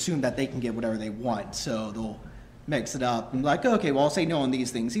city to assume that they can get whatever they want, so they'll mix it up and be like, okay, well, I'll say no on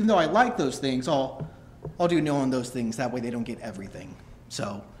these things. Even though I like those things, I'll do no on those things. That way they don't get everything.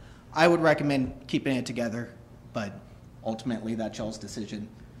 So I would recommend keeping it together, but ultimately that's y'all's decision.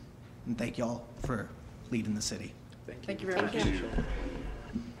 And thank y'all for leading the city. Thank you very much.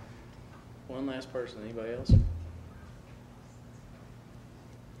 One last person, anybody else?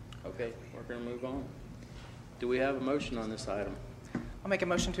 Okay, we're gonna move on. Do we have a motion on this item? I'll make a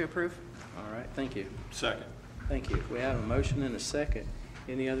motion to approve. All right, thank you. Second. Thank you. We have a motion and a second.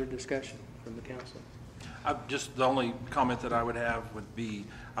 Any other discussion from the council? Just the only comment that I would have would be,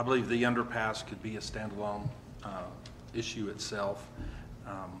 I believe the underpass could be a standalone issue itself.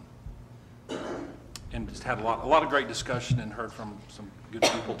 And just had a lot of great discussion and heard from some good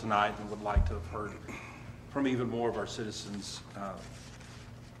people tonight, and would like to have heard from even more of our citizens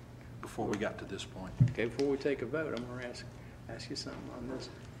before we got to this point. Okay, before we take a vote, I'm going to ask you something on this.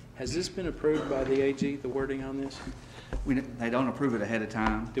 Has this been approved by the AG, the wording on this? They don't approve it ahead of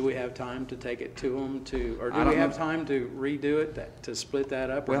time. Do we have time to take it to them or I do we don't have know. time to redo it, to split that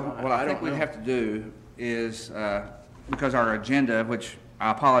up? or Well, not? what I think don't we know. have to do is, because our agenda, which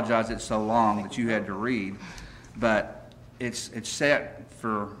I apologize it's so long that you had to read, but it's set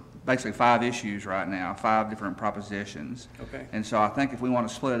for basically 5 issues right now, 5 different propositions. Okay. And so I think if we want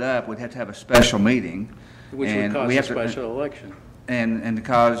to split it up, we'd have to have a special meeting. Which and would cause we a have to- special election. And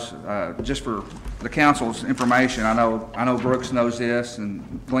because, just for the council's information, I know Brooks knows this,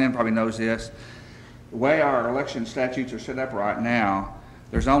 and Glenn probably knows this. The way our election statutes are set up right now,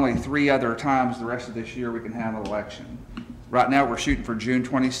 there's only 3 other times the rest of this year we can have an election. Right now, we're shooting for June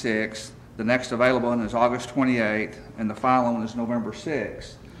 26th. The next available one is August 28th, and the final one is November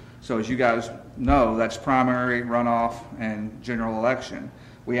 6th. So as you guys know, that's primary, runoff, and general election.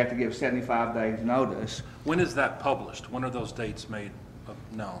 We have to give 75 days notice. When is that published? When are those dates made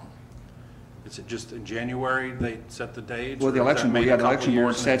known? Is it just in January they set the dates? Well, the or is that election board, made a yeah, the couple election board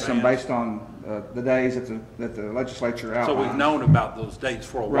years in sets them advance? based on the days that the legislature So we've outlined. known about those dates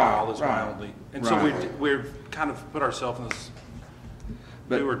for a Right, while is my right, only, and so right. we've kind of put ourselves in this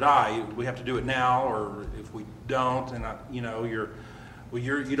But- do or die. We have to do it now, or if we don't, and you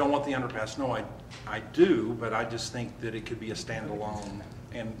don't want the underpass. No, I do, but I just think that it could be a standalone.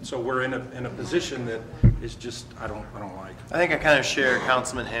 And so we're in a position that is just, I don't like. I think I kind of share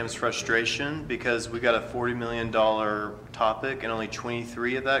Councilman Ham's frustration because we got a $40 million topic and only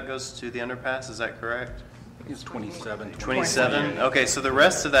 23 of that goes to the underpass. Is that correct? I think it's 27. 27? Okay, so the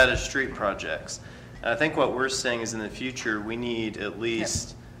rest of that is street projects. And I think what we're saying is in the future, we need at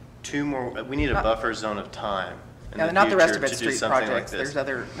least 2 more, we need a buffer zone of time. in Yeah, not the rest future of it's to do street something like projects. this.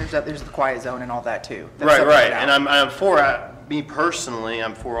 There's the quiet zone and all that too. That's Right, separate right, out. and I'm for, me personally,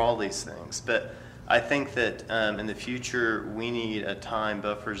 I'm for all these things, but I think that in the future, we need a time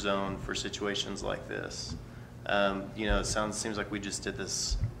buffer zone for situations like this. It seems like we just did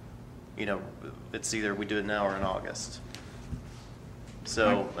this, it's either we do it now or in August.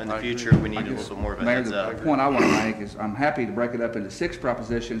 So in the future, we need a little bit more of a Mayor, heads the up. point I want to make is I'm happy to break it up into 6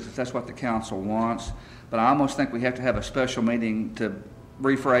 propositions if that's what the council wants, but I almost think we have to have a special meeting to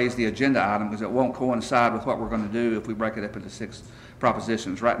rephrase the agenda item because it won't coincide with what we're going to do if we break it up into 6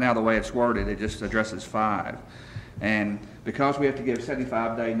 propositions. Right now, the way it's worded, it just addresses 5. And because we have to give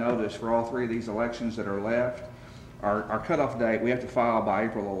 75-day notice for all 3 of these elections that are left, our cutoff date, we have to file by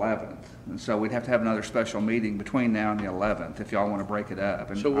April 11th. And so we'd have to have another special meeting between now and the 11th if y'all want to break it up.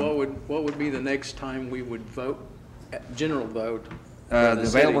 And So what would be the next time we would vote, general vote? The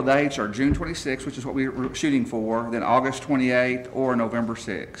available dates are June 26th, which is what we're shooting for, then August 28th or November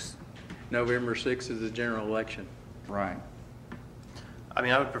 6th. November 6th is the general election. Right. I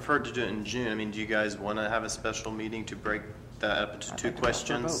mean, I would prefer to do it in June. I mean, do you guys want to have a special meeting to break that up into 2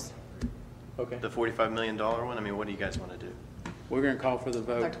 questions? Okay. The $45 million one? I mean, what do you guys want to do? We're going to call for the I'd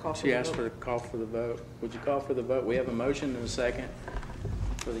vote. like to call for She the asked vote. for the call for the vote. Would you call for the vote? We have a motion and a second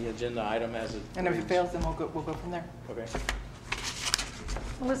for the agenda item as it And if it reads. fails, then we'll go from there. Okay.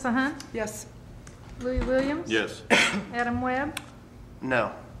 Melissa Hunt, Yes. Louis Williams. Yes. Adam Webb,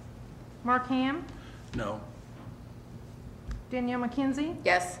 No. Mark Ham, No. Danielle McKenzie,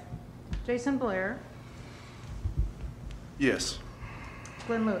 Yes. Jason Blair, Yes.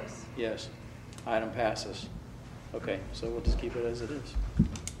 Glenn Lewis. Yes. Item passes. Okay, so we'll just keep it as it is.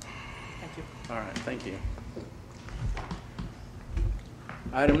 Thank you. All right, thank you.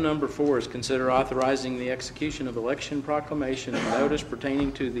 Item number 4 is consider authorizing the execution of election proclamation and notice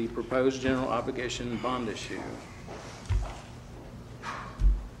pertaining to the proposed general obligation bond issue.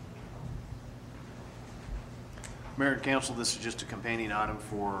 Mayor and council, this is just a companion item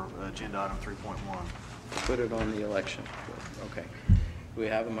for agenda item 3.1. Put it on the election. Okay. Do we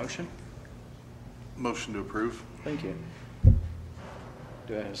have a motion? Motion to approve. Thank you.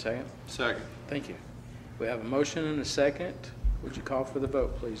 Do I have a second? Second. Thank you. We have a motion and a second. Would you call for the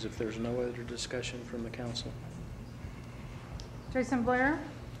vote, please, if there's no other discussion from the council? Jason Blair,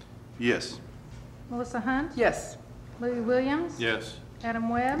 Yes. Melissa Hunt, Yes. Louis Williams. Yes. Adam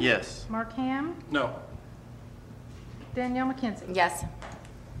Webb. Yes. Mark Ham, No. Danielle McKenzie. Yes.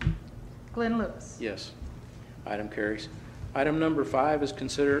 Glenn Lewis. Yes. Item carries. Item number 5 is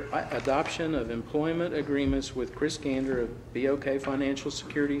consider adoption of employment agreements with Chris Gander of BOK Financial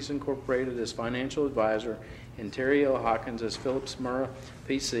Securities Incorporated as financial advisor and Terry L. Hawkins as Phillips Murrah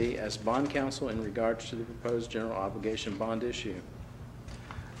PC as bond counsel in regards to the proposed general obligation bond issue.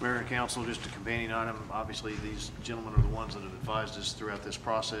 Mayor and council, just a companion item. Obviously, these gentlemen are the ones that have advised us throughout this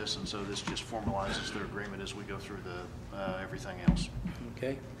process, and so this just formalizes their agreement as we go through the everything else.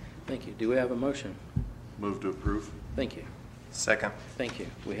 Okay, thank you. Do we have a motion? Move to approve. Thank you. Second. Thank you.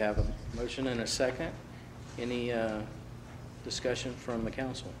 We have a motion and a second. Any discussion from the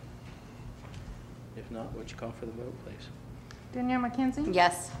council? If not, would you call for the vote, please? Danielle McKenzie.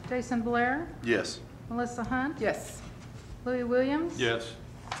 Yes. Jason Blair, Yes. Melissa Hunt, Yes. Louis Williams. Yes.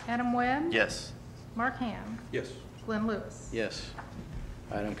 Adam Webb. Yes. Mark Ham, Yes. Glenn Lewis. Yes.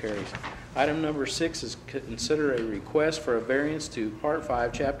 Item carries. Item number 6 is consider a request for a variance to Part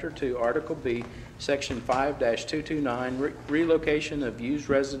 5, Chapter 2, Article B, Section 5-229, relocation of used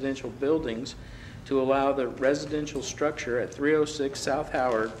residential buildings to allow the residential structure at 306 South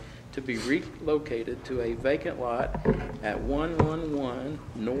Howard to be relocated to a vacant lot at 111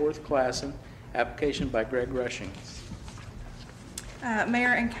 North Classen. Application by Greg Rushing.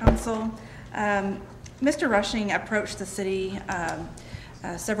 Mayor and council, Mr. Rushing approached the city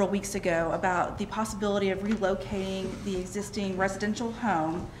several weeks ago about the possibility of relocating the existing residential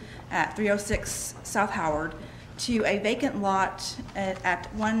home at 306 South Howard to a vacant lot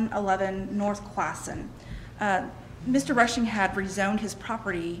at 111 North Classen. Mr. Rushing had rezoned his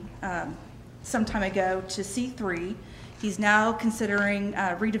property some time ago to C3. He's now considering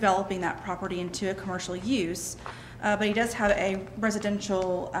redeveloping that property into a commercial use, but he does have a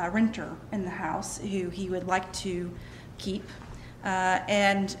residential renter in the house who he would like to keep.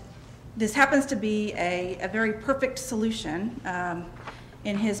 And this happens to be a very perfect solution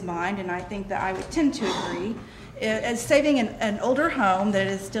in his mind, and I think that I would tend to agree. As saving an older home that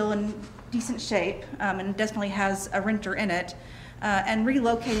is still in decent shape and definitely has a renter in it, and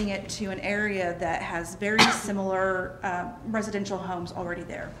relocating it to an area that has very similar residential homes already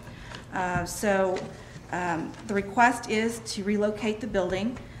there. So the request is to relocate the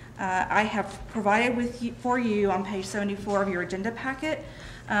building. I have provided for you on page 74 of your agenda packet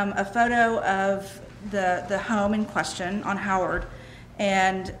a photo of the home in question on Howard,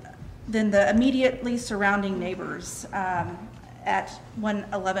 and then the immediately surrounding neighbors at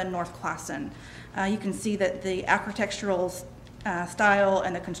 111 North Classen. You can see that the architectural style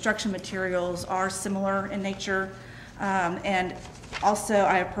and the construction materials are similar in nature. And also,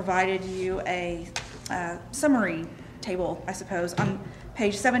 I have provided you a summary table, I suppose, on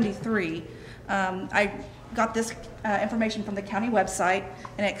page 73. I got this information from the county website,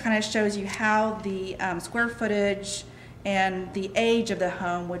 and it kind of shows you how the square footage and the age of the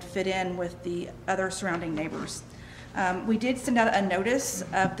home would fit in with the other surrounding neighbors. We did send out a notice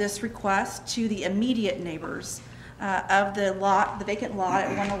of this request to the immediate neighbors of the vacant lot at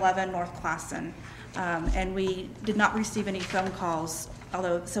 111 North Classen, and we did not receive any phone calls,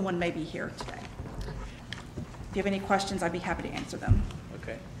 although someone may be here today. If you have any questions, I'd be happy to answer them.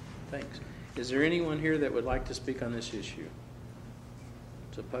 Okay, thanks. Is there anyone here that would like to speak on this issue?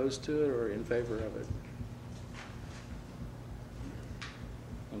 Is opposed to it or in favor of it?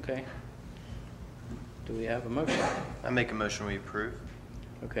 Okay. Do we have a motion? I make a motion we approve.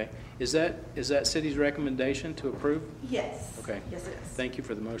 Okay. Is that city's recommendation to approve? Yes. Okay. Yes, it is. Thank you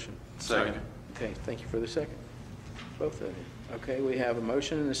for the motion. Second. Okay, thank you for the second. Both of you. Okay, we have a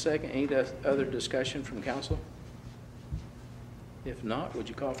motion and a second. Any other discussion from council? If not, would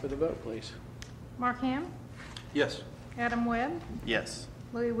you call for the vote, please? Mark Ham, Yes. Adam Webb, Yes.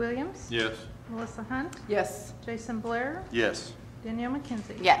 Louis Williams, Yes. Melissa Hunt, Yes. Jason Blair, Yes. Danielle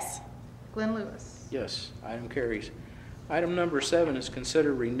McKenzie. Yes. Glenn Lewis. Yes, item carries. Item number 7 is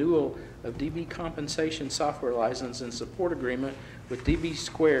consider renewal of DB compensation software license and support agreement with DB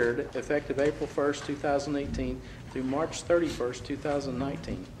Squared effective April 1st, 2018 through March 31st,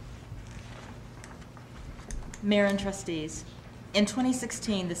 2019. Mayor and trustees, in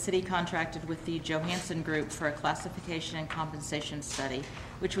 2016, the city contracted with the Johansson Group for a classification and compensation study,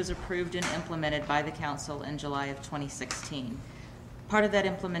 which was approved and implemented by the council in July of 2016. Part of that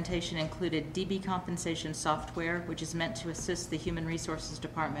implementation included DB compensation software, which is meant to assist the Human Resources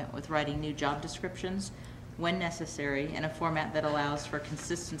Department with writing new job descriptions when necessary in a format that allows for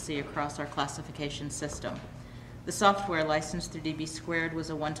consistency across our classification system. The software licensed through DB Squared was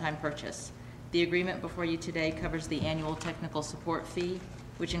a one-time purchase. The agreement before you today covers the annual technical support fee,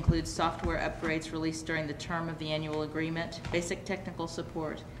 which includes software upgrades released during the term of the annual agreement, basic technical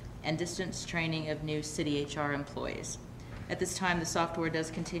support, and distance training of new city HR employees. At this time, the software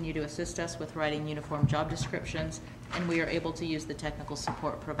does continue to assist us with writing uniform job descriptions, and we are able to use the technical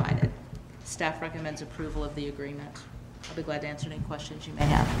support provided. Staff recommends approval of the agreement. I'll be glad to answer any questions you may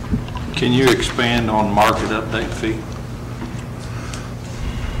have. Can you expand on market update fee?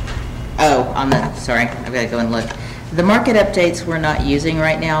 Oh, sorry, I've got to go and look. The market updates we're not using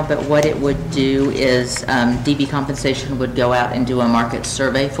right now, but what it would do is DB compensation would go out and do a market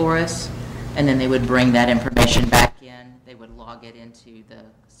survey for us, and then they would bring that information back in. They would log it into the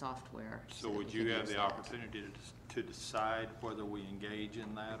software. So would you have the opportunity to decide whether we engage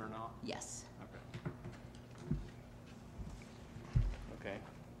in that or not? Yes. Okay.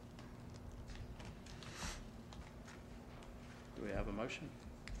 Do we have a motion?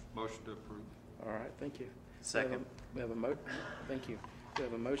 Motion to approve. All right, thank you. Second. We have a thank you. We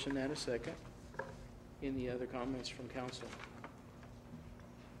have a motion and a second. Any other comments from council?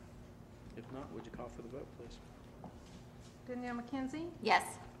 If not, would you call for the vote, please? Danielle McKenzie,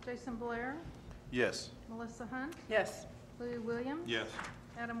 Yes. Jason Blair, Yes. Melissa Hunt, Yes. Louis Williams. Yes.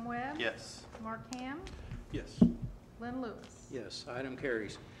 Adam Webb. Yes. Mark Ham, Yes. Glenn Lewis. Yes, item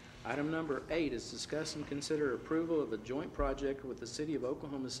carries. Item number 8 is discuss and consider approval of a joint project with the City of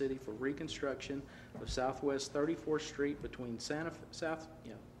Oklahoma City for reconstruction of Southwest 34th Street between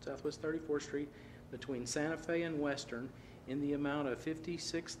Southwest 34th Street between Santa Fe and Western in the amount of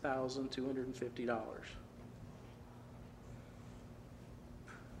 $56,250.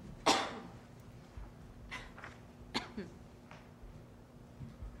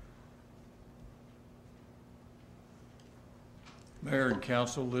 Mayor and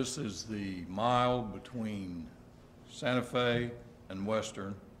council, this is the mile between Santa Fe and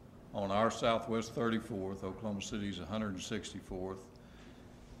Western on our Southwest 34th, Oklahoma City's 164th.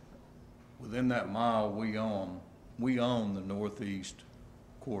 Within that mile, we own the northeast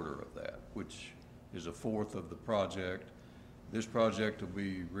quarter of that, which is a fourth of the project. This project will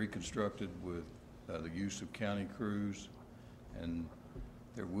be reconstructed with the use of county crews, and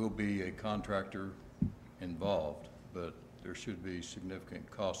there will be a contractor involved, but there should be significant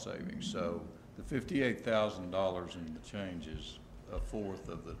cost savings. So the $58,000 and the change is a fourth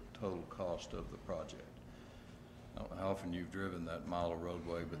of the total cost of the project. I don't know how often you've driven that mile of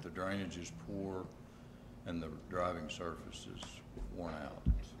roadway, but the drainage is poor and the driving surface is worn out.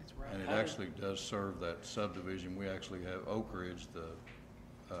 And it actually does serve that subdivision. We actually have Oak Ridge,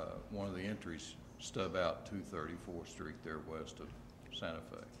 one of the entries stub out 234th Street there west of Santa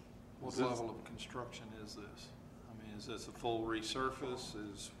Fe. What level of construction is this? I mean, is this a full resurface?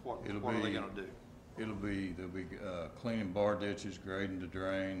 What are they going to do? there'll be cleaning bar ditches, grading the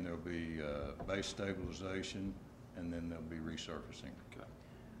drain, there'll be base stabilization, and then there'll be resurfacing. Okay.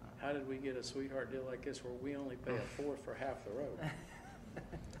 How did we get a sweetheart deal like this where we only pay a fourth for half the road?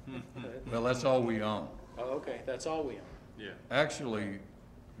 Well, that's all we own. Oh, okay, that's all we own. Yeah. Actually,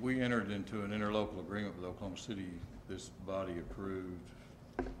 we entered into an interlocal agreement with Oklahoma City, this body approved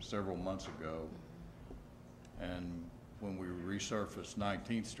several months ago. And when we resurfaced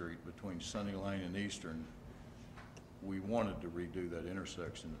 19th Street between Sunny Lane and Eastern, we wanted to redo that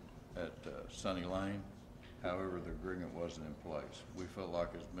intersection at Sunny Lane. However, the agreement wasn't in place. We felt like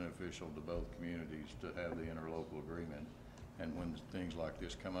it's beneficial to both communities to have the interlocal agreement. And when things like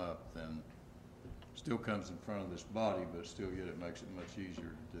this come up, then it still comes in front of this body, but still yet it makes it much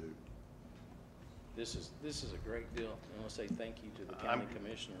easier to do. This is a great deal. I want to say thank you to the county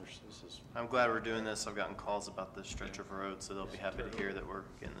commissioners. I'm glad we're doing this. I've gotten calls about this stretch of road, so they'll be happy to hear that we're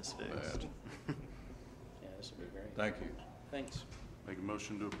getting this fixed. Yeah, this will be great. Thank you. Thanks. Make a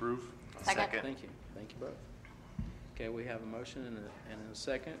motion to approve? Second. Thank you. Thank you both. Okay, we have a motion and a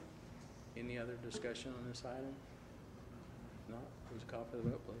second. Any other discussion on this item? No? Please call for the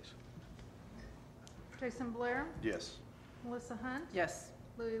vote, please. Jason Blair, Yes. Melissa Hunt, Yes.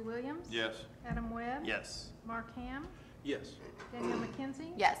 Louis Williams. Yes. Adam Webb. Yes. Mark Ham, Yes. Danielle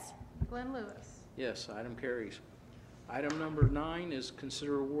McKenzie. Yes. Glenn Lewis. Yes, item carries. Item number 9 is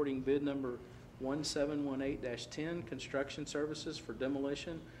consider awarding bid number 1718-10, construction services for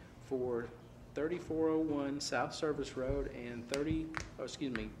demolition for 3401 South Service Road and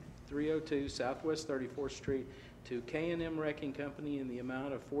 302 Southwest 34th Street to K&M Wrecking Company in the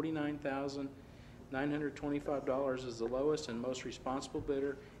amount of $49,925 as the lowest and most responsible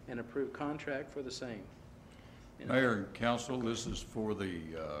bidder, and approve contract for the same. Mayor and council, this is for the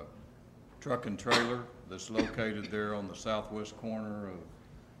truck and trailer that's located there on the southwest corner of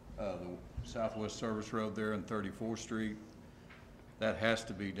the Southwest Service Road there and 34th Street. That has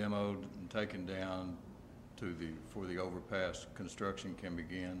to be demoed and taken down for the overpass construction can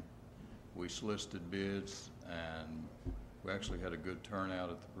begin. We solicited bids and we actually had a good turnout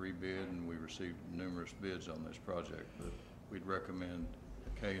at the pre-bid and we received numerous bids on this project. But we'd recommend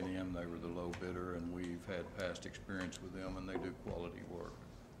K&M, they were the low bidder and we've had past experience with them and they do quality work.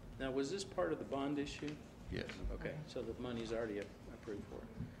 Now, was this part of the bond issue? Yes. Okay, so the money's already approved for it.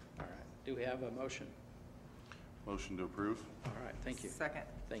 All right. Do we have a motion? Motion to approve? All right, thank you. Second.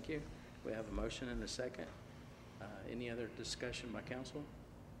 Thank you. We have a motion and a second. Any other discussion by council?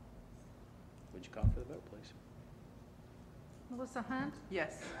 Would you call for the vote, please? Melissa Hunt,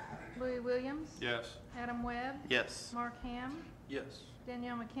 Yes. Louis Williams. Yes. Adam Webb. Yes. Mark Ham, Yes.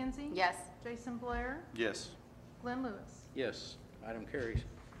 Danielle McKenzie. Yes. Jason Blair, Yes. Glenn Lewis. Yes, item carries.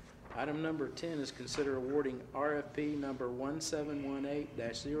 Item number 10 is consider awarding RFP number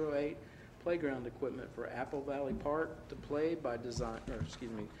 1718-08, playground equipment for Apple Valley Park to Play by Design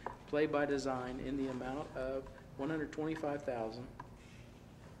in the amount of $125,000.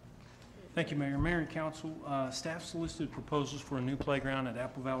 Thank you, Mayor. Mayor and Council, staff solicited proposals for a new playground at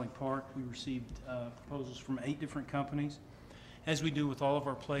Apple Valley Park. We received proposals from 8 different companies. As we do with all of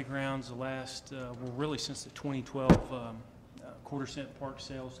our playgrounds, really since the 2012 quarter-cent park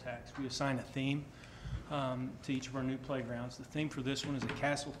sales tax, we assign a theme to each of our new playgrounds. The theme for this one is a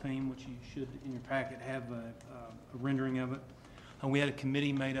castle theme, which you should, in your packet, have a rendering of it. We had a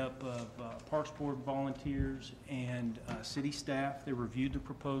committee made up of Parks Board volunteers and city staff. They reviewed the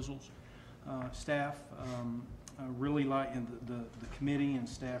proposals. Staff really liked, and the committee and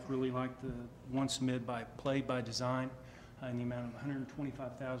staff really liked the one submitted by Play by Design in the amount of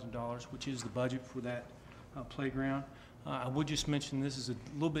 $125,000, which is the budget for that playground. I would just mention this is a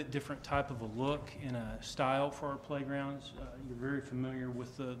little bit different type of a look and a style for our playgrounds. You're very familiar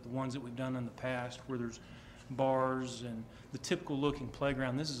with the ones that we've done in the past where there's bars and the typical looking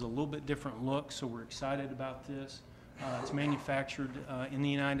playground. This is a little bit different look, so we're excited about this. It's manufactured in the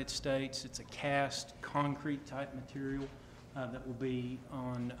United States. It's a cast concrete type material that will be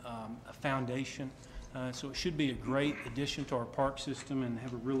on a foundation. So it should be a great addition to our park system and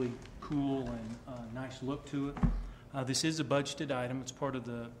have a really cool and nice look to it. This is a budgeted item. It's part of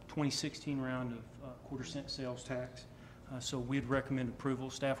the 2016 round of quarter-cent sales tax. So we'd recommend approval.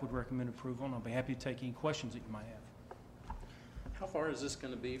 Staff would recommend approval, and I'll be happy to take any questions that you might have. How far is this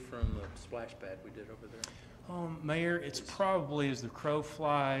going to be from the splash pad we did over there? Mayor, it's probably, as the crow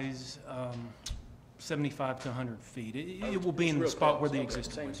flies, 75 to 100 feet. It will be in the spot where the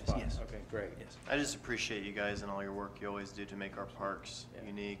existing one is. Yes. Okay, great. Yes. I just appreciate you guys and all your work you always do to make our parks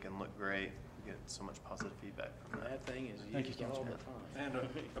unique and look great. We get so much positive feedback from that. That thing is Thank you, used all the Councilman. time. And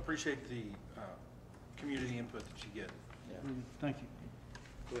appreciate the community input that you get. Yeah. Thank you.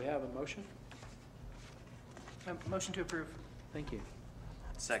 Do we have a motion? Motion to approve. Thank you.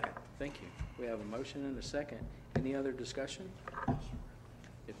 Second. Thank you. We have a motion and a second. Any other discussion?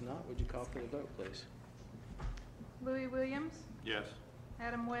 If not, would you call for the vote, please? Louis Williams, Yes.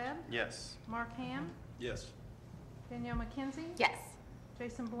 Adam Webb, Yes. Mark Ham, Yes. Danielle McKenzie, Yes.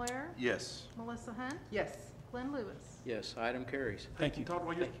 Jason Blair, Yes. Melissa Hunt, Yes. Glenn Lewis. Yes, item carries. Thank you. Todd,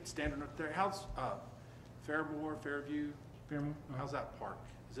 while you're standing up there, how's Fairmore, Fairview, Fairmore? how's that park?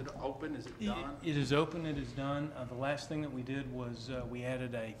 Is it open? Is it It done? it is open, it is done. The last thing that we did was we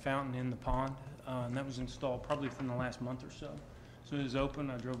added a fountain in the pond, and that was installed probably within the last month or so. So it is open.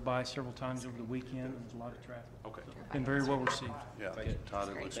 I drove by several times over the weekend, and there's a lot of traffic. Okay. Been very well received. Yeah, Good. Todd,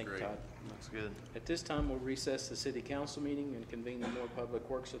 it looks Thank you, great. Todd. Looks good. At this time, we'll recess the city council meeting and convene the Moore Public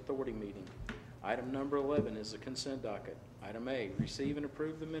Works Authority meeting. Item number 11 is the consent docket. Item A, receive and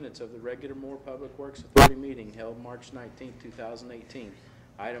approve the minutes of the regular Moore Public Works Authority meeting held March 19, 2018.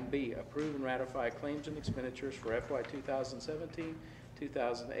 Item B, approve and ratify claims and expenditures for FY 2017,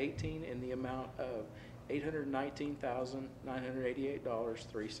 2018 in the amount of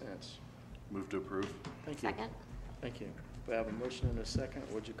 $819,988.03. Move to approve. Thank you. Second. Thank you. We have a motion and a second.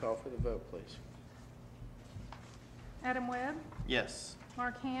 Would you call for the vote, please? Adam Webb, Yes.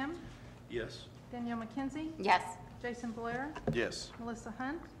 Mark Ham, Yes. Danielle McKenzie, Yes. Jason Blair, Yes. Melissa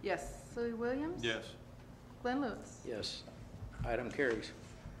Hunt, Yes. Louis Williams, Yes. Glenn Lewis. Yes. Item carries.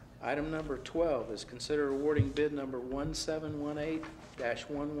 Item number 12 is consider awarding bid number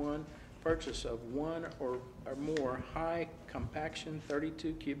 1718-11, purchase of one or more high compaction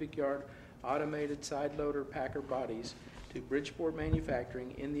 32 cubic yard automated side loader packer bodies to Bridgeport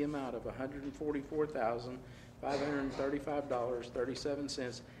Manufacturing in the amount of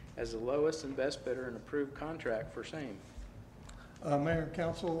 $144,535.37 as the lowest and best bidder and approved contract for same. Mayor and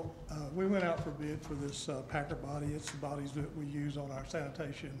council, we went out for bid for this Packer body. It's the bodies that we use on our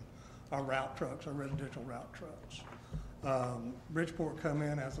sanitation, our route trucks, our residential route trucks. Bridgeport come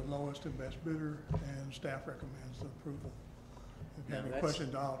in as the lowest and best bidder, and staff recommends the approval. If you have any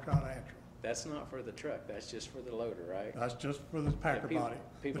questions, I'll try to answer. That's not for the truck, that's just for the loader, right? That's just for the Packer people- body.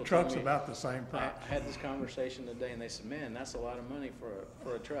 The people truck's tell me- about the same price. I had this conversation today, and they said, man, that's a lot of money for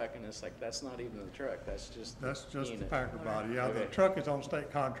a truck, and it's like, that's not even the truck, that's just the That's just the unit. Packer body. Yeah, the Okay. truck is on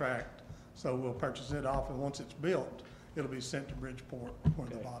state contract, so we'll purchase it off, and once it's built, it'll be sent to Bridgeport where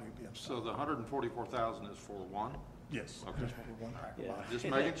the body will be So installed. the 144,000 is for one? Yes, Okay. just for one Packer Yeah. body. Just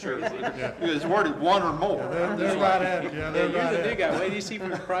making sure. Yeah. It's worded one or more. Yeah, they're right at it, yeah, Yeah, they're you're right the at new it. guy, wait till you see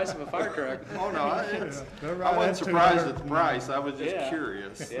the price of a fire truck. Oh, no, Yeah, they're right I wasn't at surprised at the 200. price. I was just Yeah.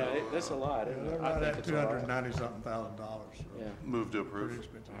 curious. Yeah, that's a lot, Yeah, isn't they're it? I right think at it's a lot. $290-something thousand. Yeah, Move to Pretty approve.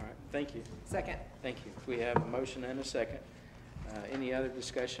 expensive. all right, thank you, Second. thank you. We have a motion and a second. Any other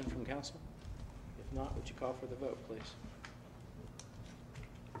discussion from council? If not, would you call for the vote, please?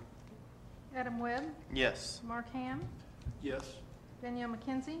 Adam Webb, Yes. Mark Ham, Yes. Danielle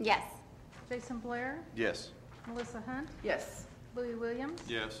McKenzie, Yes. Jason Blair, Yes. Melissa Hunt, Yes. Louis Williams,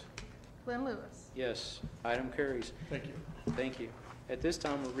 Yes. Glenn Lewis. Yes, item carries. Thank you. Thank you. At this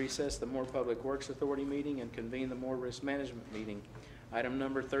time, we'll recess the Moore Public Works Authority meeting and convene the Moore Risk Management meeting. Item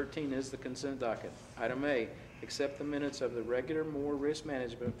number 13 is the consent docket. Item A, accept the minutes of the regular Moore Risk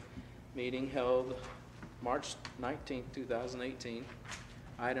Management meeting held March 19, 2018.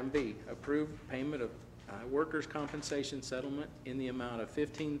 Item B, approve payment of workers' compensation settlement in the amount of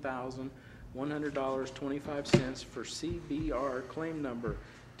 $15,100.25 for CBR claim number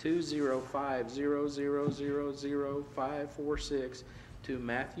 20500000546 to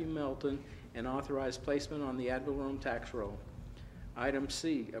Matthew Melton and authorize placement on the ad valorem tax roll. Item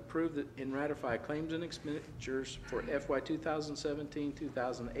C, approve and ratify claims and expenditures for FY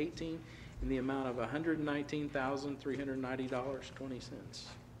 2017-2018 in the amount of $119,390.20.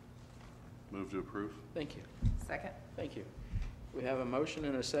 Move to approve. Thank you. Second. Thank you. We have a motion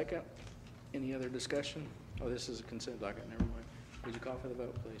and a second. Any other discussion? Oh, this is a consent docket, never mind. Would you call for the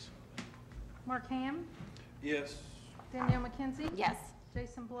vote, please? Mark Ham, Yes. Danielle McKenzie, Yes.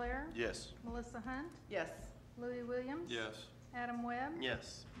 Jason Blair, Yes. Melissa Hunt, Yes. Louis Williams, Yes. Adam Webb,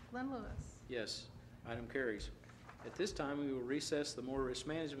 Yes. Glenn Lewis. Yes, item carries. At this time, we will recess the Moore Risk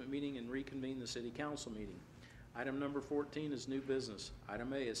Management meeting and reconvene the city council meeting. Item number 14 is new business.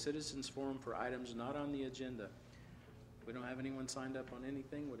 Item A is citizens forum for items not on the agenda. We don't have anyone signed up on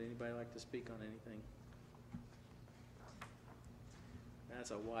anything. Would anybody like to speak on anything?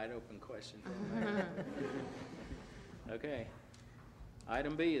 That's a wide open question for a mayor. Okay.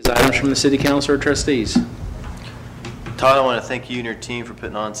 Item B is items from the city council or trustees. Todd, I want to thank you and your team for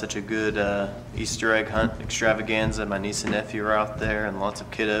putting on such a good Easter egg hunt extravaganza. My niece and nephew were out there, and lots of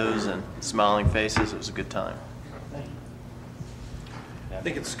kiddos and smiling faces. It was a good time. I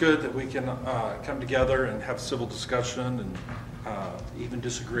think it's good that we can come together and have civil discussion and even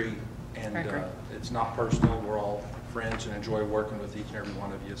disagree. And I agree. it's not personal. We're all friends and enjoy working with each and every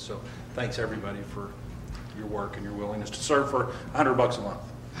one of you. So thanks everybody for your work and your willingness to serve for $100 a month.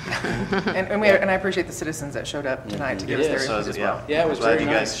 And I appreciate the citizens that showed up tonight to give us their input as well. Yeah, it was Glad very you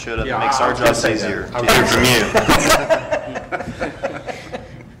nice. guys showed up. Yeah, It makes I our was gonna jobs say easier that. to hear from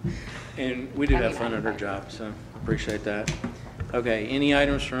you. And we did have fun at our job, so appreciate that. Okay, any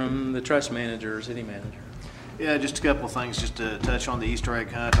items from the trust manager or city manager? Yeah, just a couple of things, just to touch on the Easter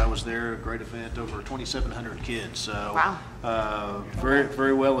egg hunt. I was there, a great event, over 2,700 kids. So, Wow. Very,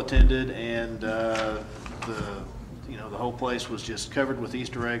 very well attended, and the whole place was just covered with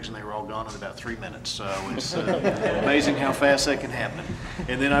Easter eggs, and they were all gone in about 3 minutes. So it's amazing how fast that can happen.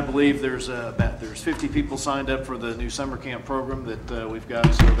 And then I believe there's 50 people signed up for the new summer camp program that we've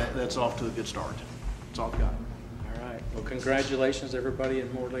got, so that's off to a good start. That's all I've got. All right, well, congratulations, everybody,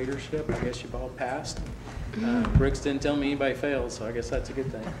 in more leadership. I guess you've all passed. Brooks didn't tell me anybody failed, so I guess that's a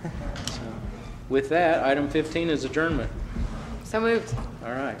good thing. So, with that, item 15 is adjournment. So moved.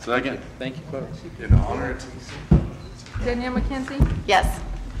 All right. Second. Thank you, folks. In honor of Danielle McKenzie, Yes.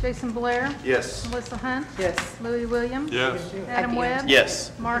 Jason Blair, Yes. Melissa Hunt, Yes. Louis Williams. Yes. Adam Webb.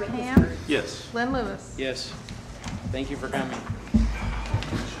 Yes. Mark Ham, Yes. Glenn Lewis. Yes. Thank you for coming.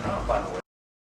 By the way,